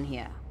they've done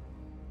here.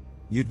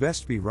 You'd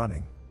best be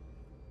running.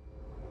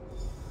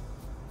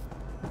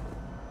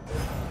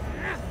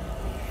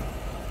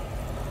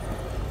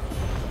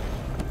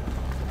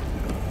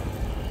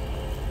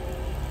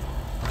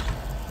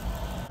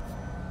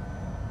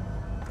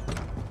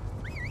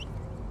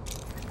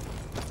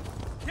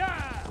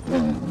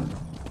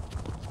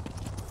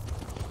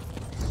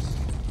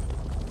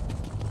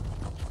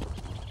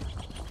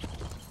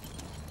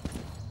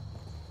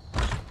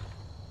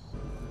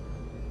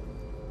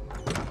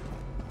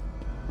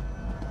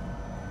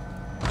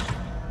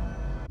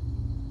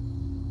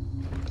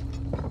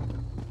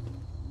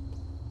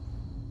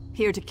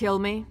 Here to kill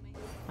me?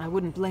 I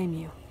wouldn't blame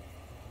you.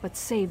 But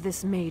save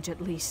this mage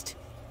at least.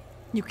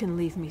 You can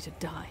leave me to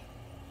die.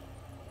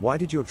 Why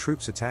did your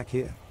troops attack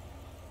here?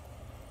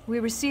 We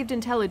received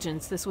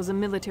intelligence this was a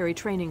military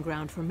training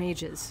ground for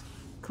mages.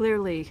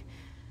 Clearly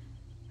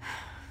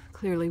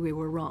we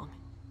were wrong.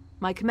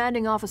 My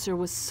commanding officer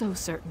was so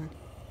certain.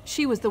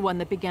 She was the one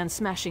that began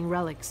smashing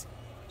relics.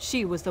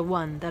 She was the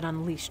one that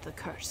unleashed the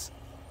curse.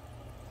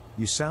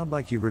 You sound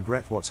like you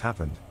regret what's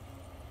happened.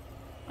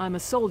 I'm a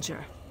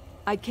soldier.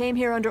 I came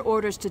here under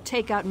orders to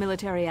take out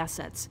military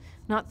assets,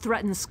 not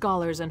threaten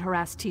scholars and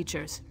harass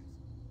teachers.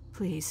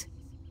 Please,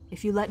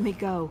 if you let me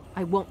go,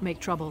 I won't make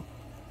trouble.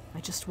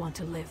 I just want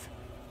to live.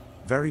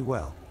 Very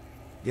well.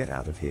 Get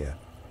out of here.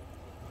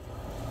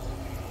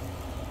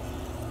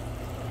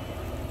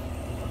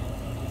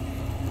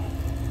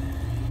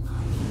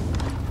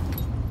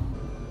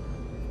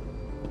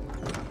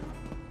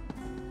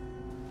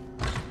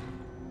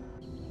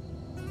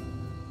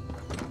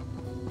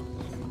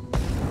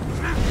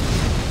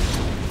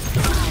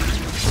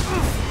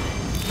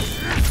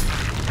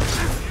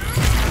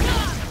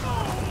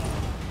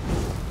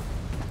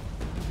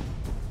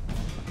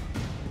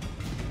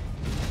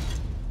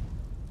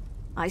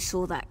 I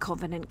saw that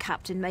Covenant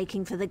captain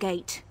making for the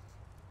gate.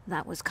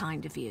 That was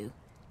kind of you.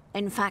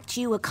 In fact,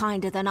 you were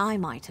kinder than I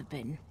might have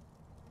been.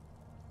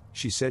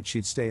 She said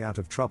she'd stay out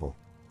of trouble.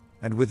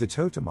 And with the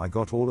totem I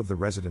got all of the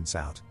residents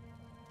out.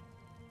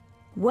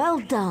 Well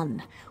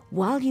done.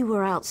 While you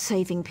were out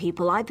saving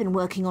people, I've been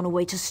working on a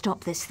way to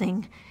stop this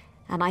thing.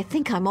 And I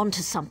think I'm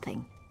onto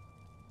something.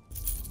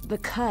 The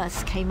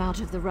curse came out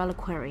of the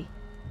reliquary.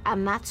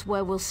 And that's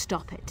where we'll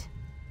stop it.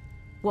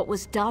 What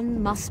was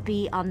done must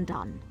be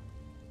undone.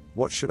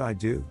 What should I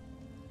do?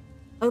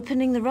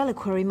 Opening the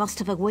reliquary must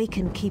have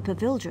awakened Keeper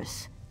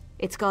Vildris,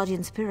 its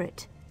guardian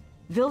spirit.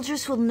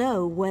 Vildris will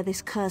know where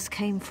this curse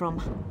came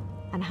from,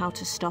 and how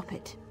to stop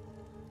it.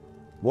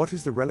 What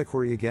is the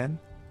reliquary again?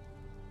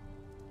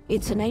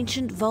 It's an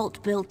ancient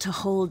vault built to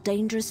hold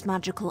dangerous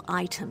magical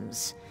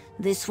items.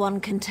 This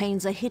one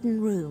contains a hidden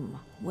room,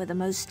 where the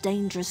most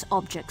dangerous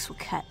objects were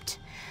kept.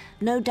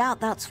 No doubt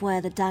that's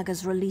where the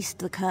daggers released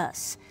the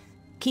curse.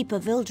 Keeper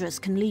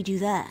Vildris can lead you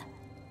there.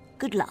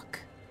 Good luck.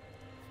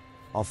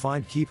 I'll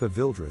find Keeper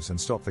Vildris and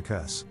stop the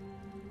curse.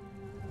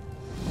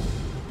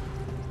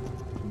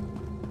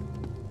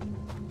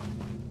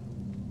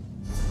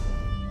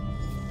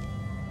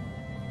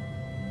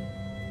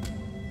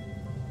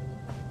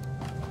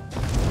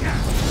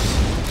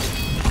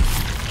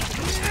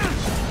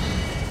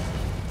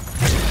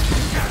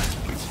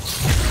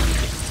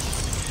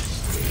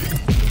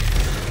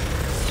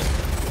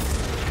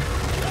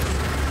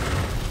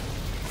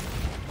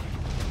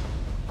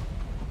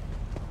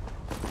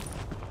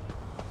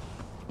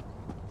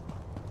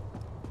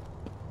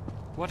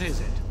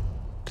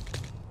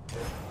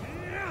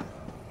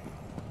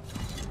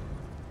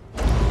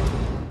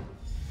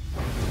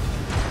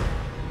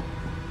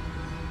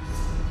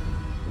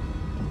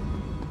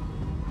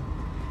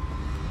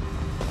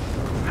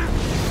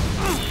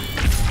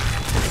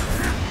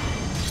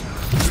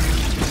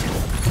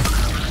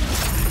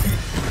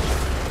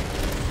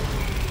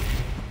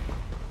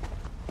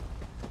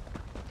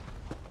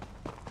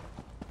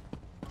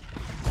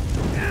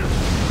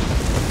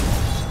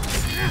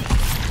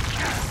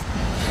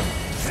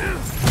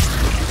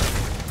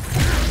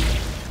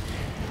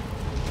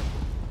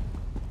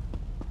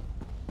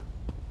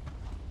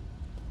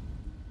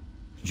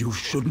 You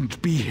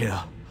shouldn't be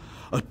here.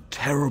 A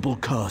terrible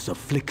curse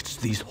afflicts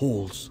these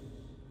halls.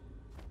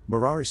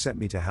 Mirari sent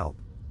me to help.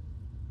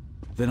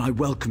 Then I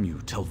welcome you,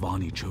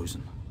 Telvanni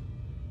Chosen.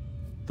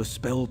 The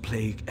spell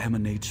plague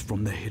emanates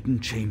from the hidden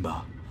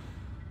chamber.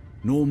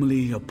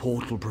 Normally, a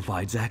portal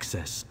provides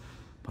access,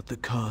 but the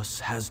curse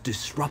has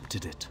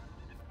disrupted it.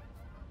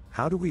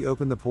 How do we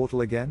open the portal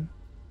again?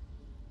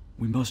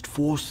 We must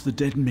force the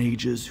dead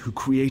mages who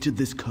created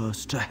this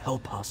curse to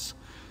help us.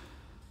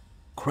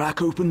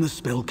 Crack open the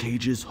spell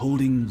cages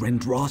holding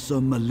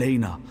Rendrasa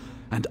Malena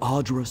and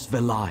Ardras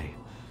Velai.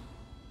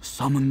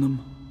 Summon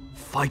them,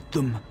 fight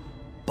them,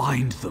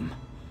 bind them.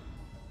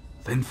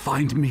 Then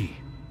find me.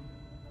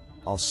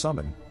 I'll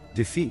summon,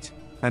 defeat,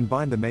 and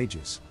bind the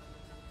mages.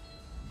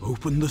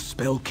 Open the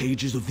spell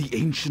cages of the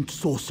ancient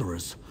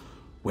sorcerers.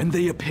 When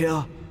they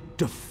appear,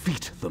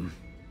 defeat them.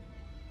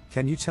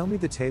 Can you tell me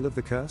the tale of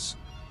the curse?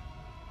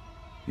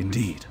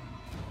 Indeed.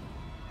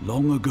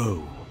 Long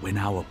ago, when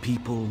our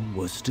people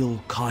were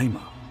still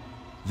Kaima,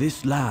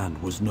 this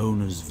land was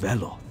known as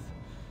Veloth.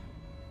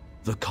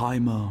 The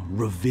Kaima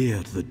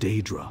revered the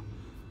Daedra,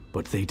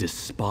 but they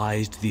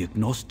despised the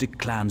agnostic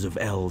clans of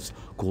elves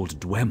called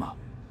Dwemer.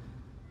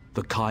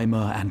 The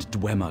Kaima and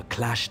Dwemer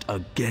clashed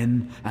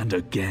again and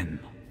again.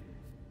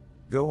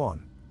 Go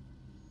on.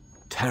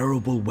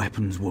 Terrible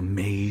weapons were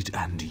made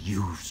and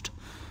used.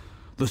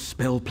 The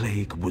spell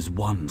plague was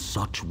one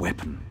such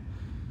weapon.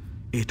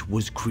 It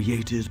was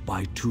created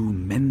by two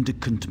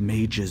mendicant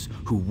mages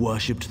who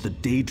worshipped the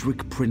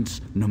Daedric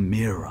prince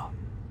Namira.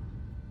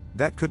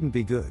 That couldn't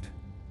be good.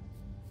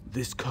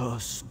 This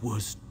curse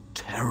was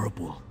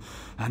terrible,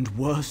 and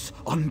worse,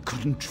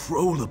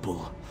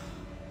 uncontrollable.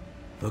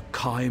 The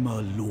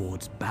Kaima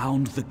lords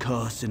bound the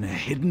curse in a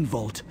hidden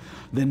vault,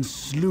 then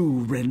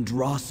slew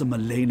Rendrasa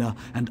Malena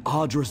and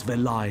Ardras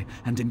Velai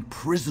and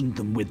imprisoned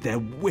them with their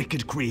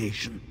wicked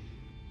creation.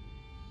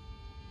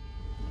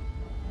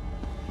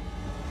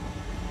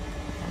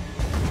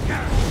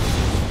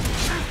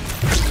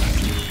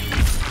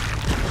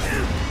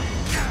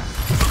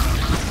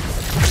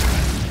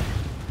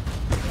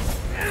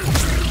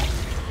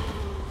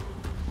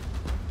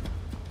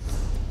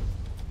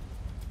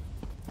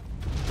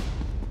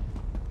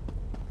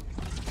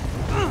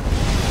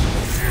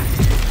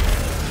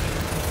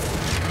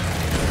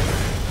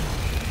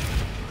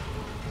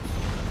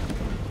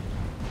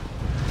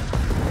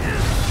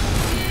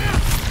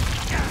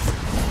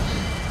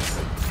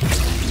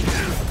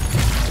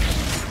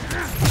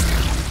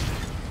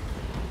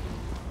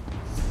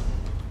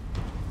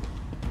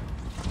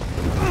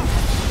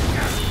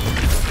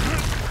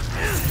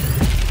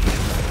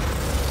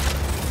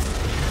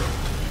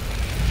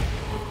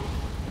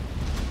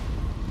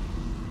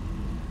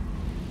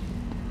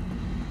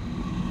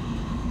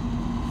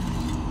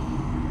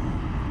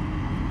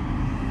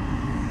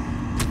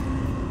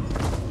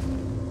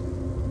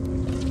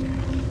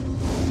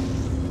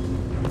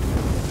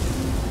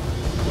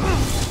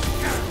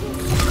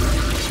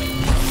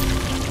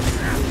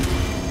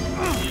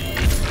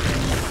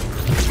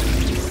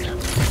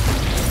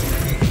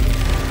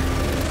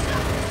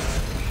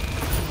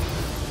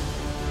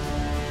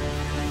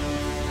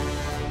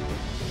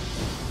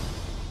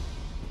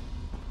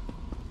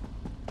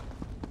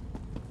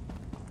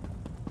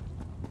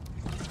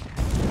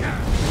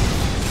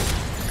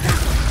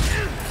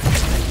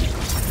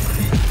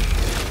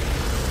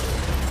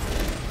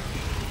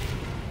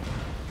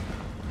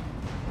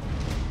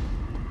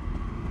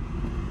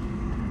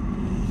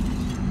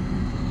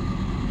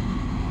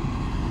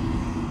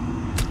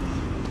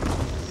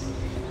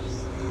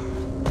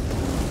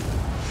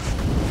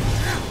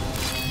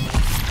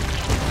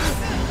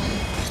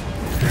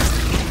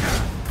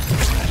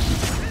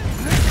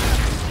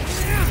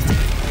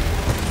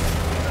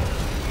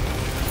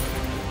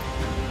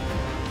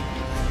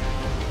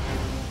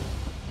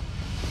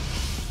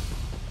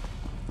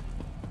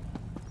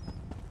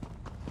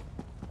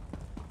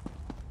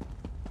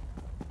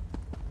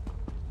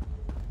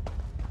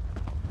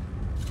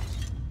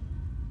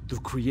 The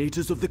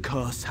creators of the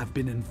curse have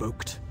been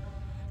invoked.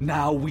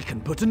 Now we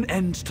can put an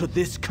end to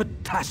this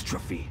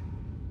catastrophe.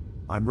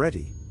 I'm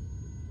ready.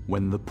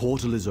 When the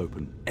portal is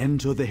open,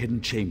 enter the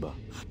hidden chamber.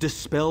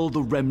 Dispel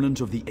the remnant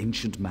of the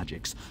ancient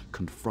magics.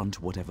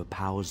 Confront whatever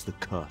powers the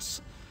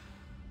curse.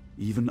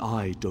 Even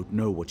I don't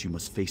know what you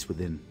must face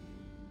within.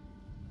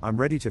 I'm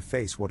ready to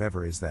face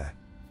whatever is there.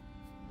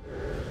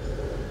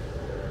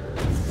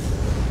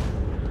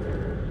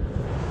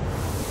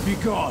 Be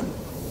gone!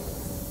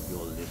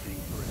 Your living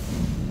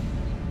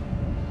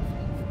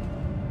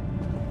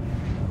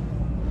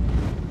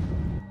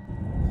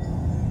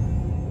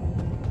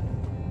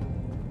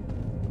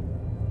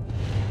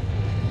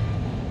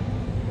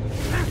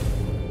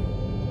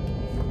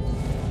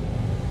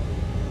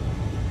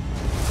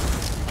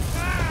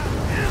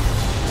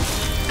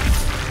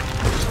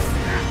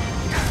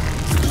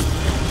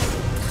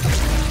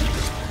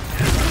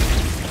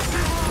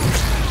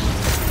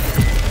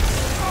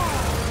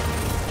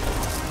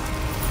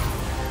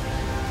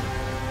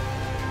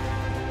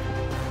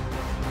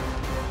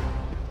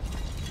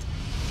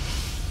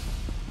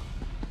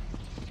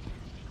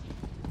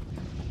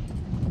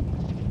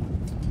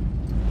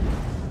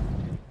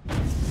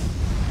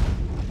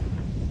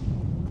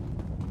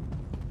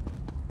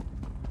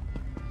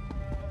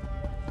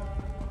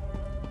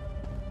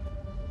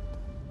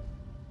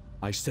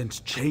I sense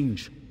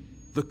change.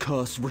 The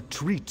curse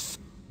retreats.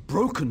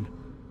 Broken.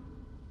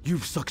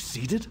 You've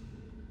succeeded?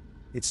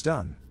 It's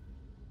done.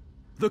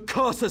 The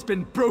curse has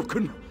been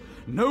broken!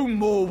 No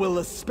more will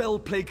a spell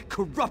plague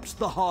corrupt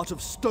the heart of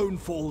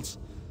Stonefalls.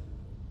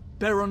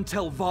 Baron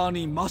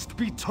Telvanni must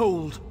be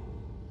told.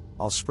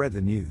 I'll spread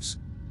the news.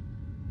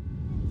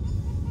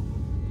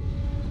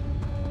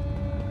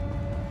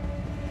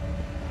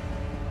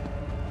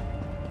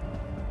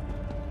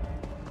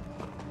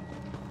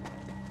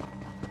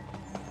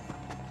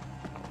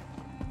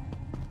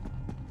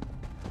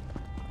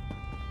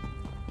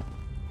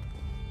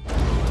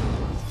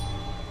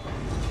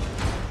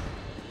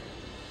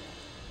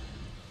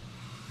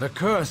 The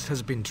curse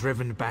has been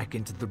driven back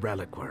into the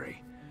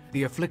reliquary.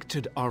 The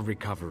afflicted are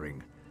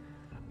recovering.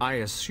 I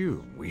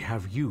assume we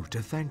have you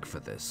to thank for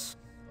this.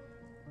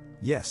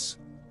 Yes.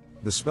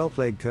 The spell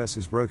plague curse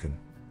is broken.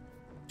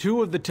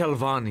 2 of the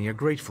Telvanni are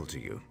grateful to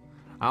you.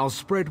 I'll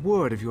spread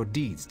word of your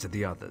deeds to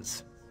the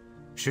others.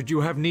 Should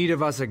you have need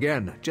of us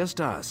again, just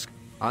ask.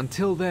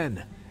 Until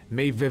then,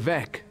 may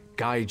Vivek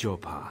guide your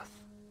path.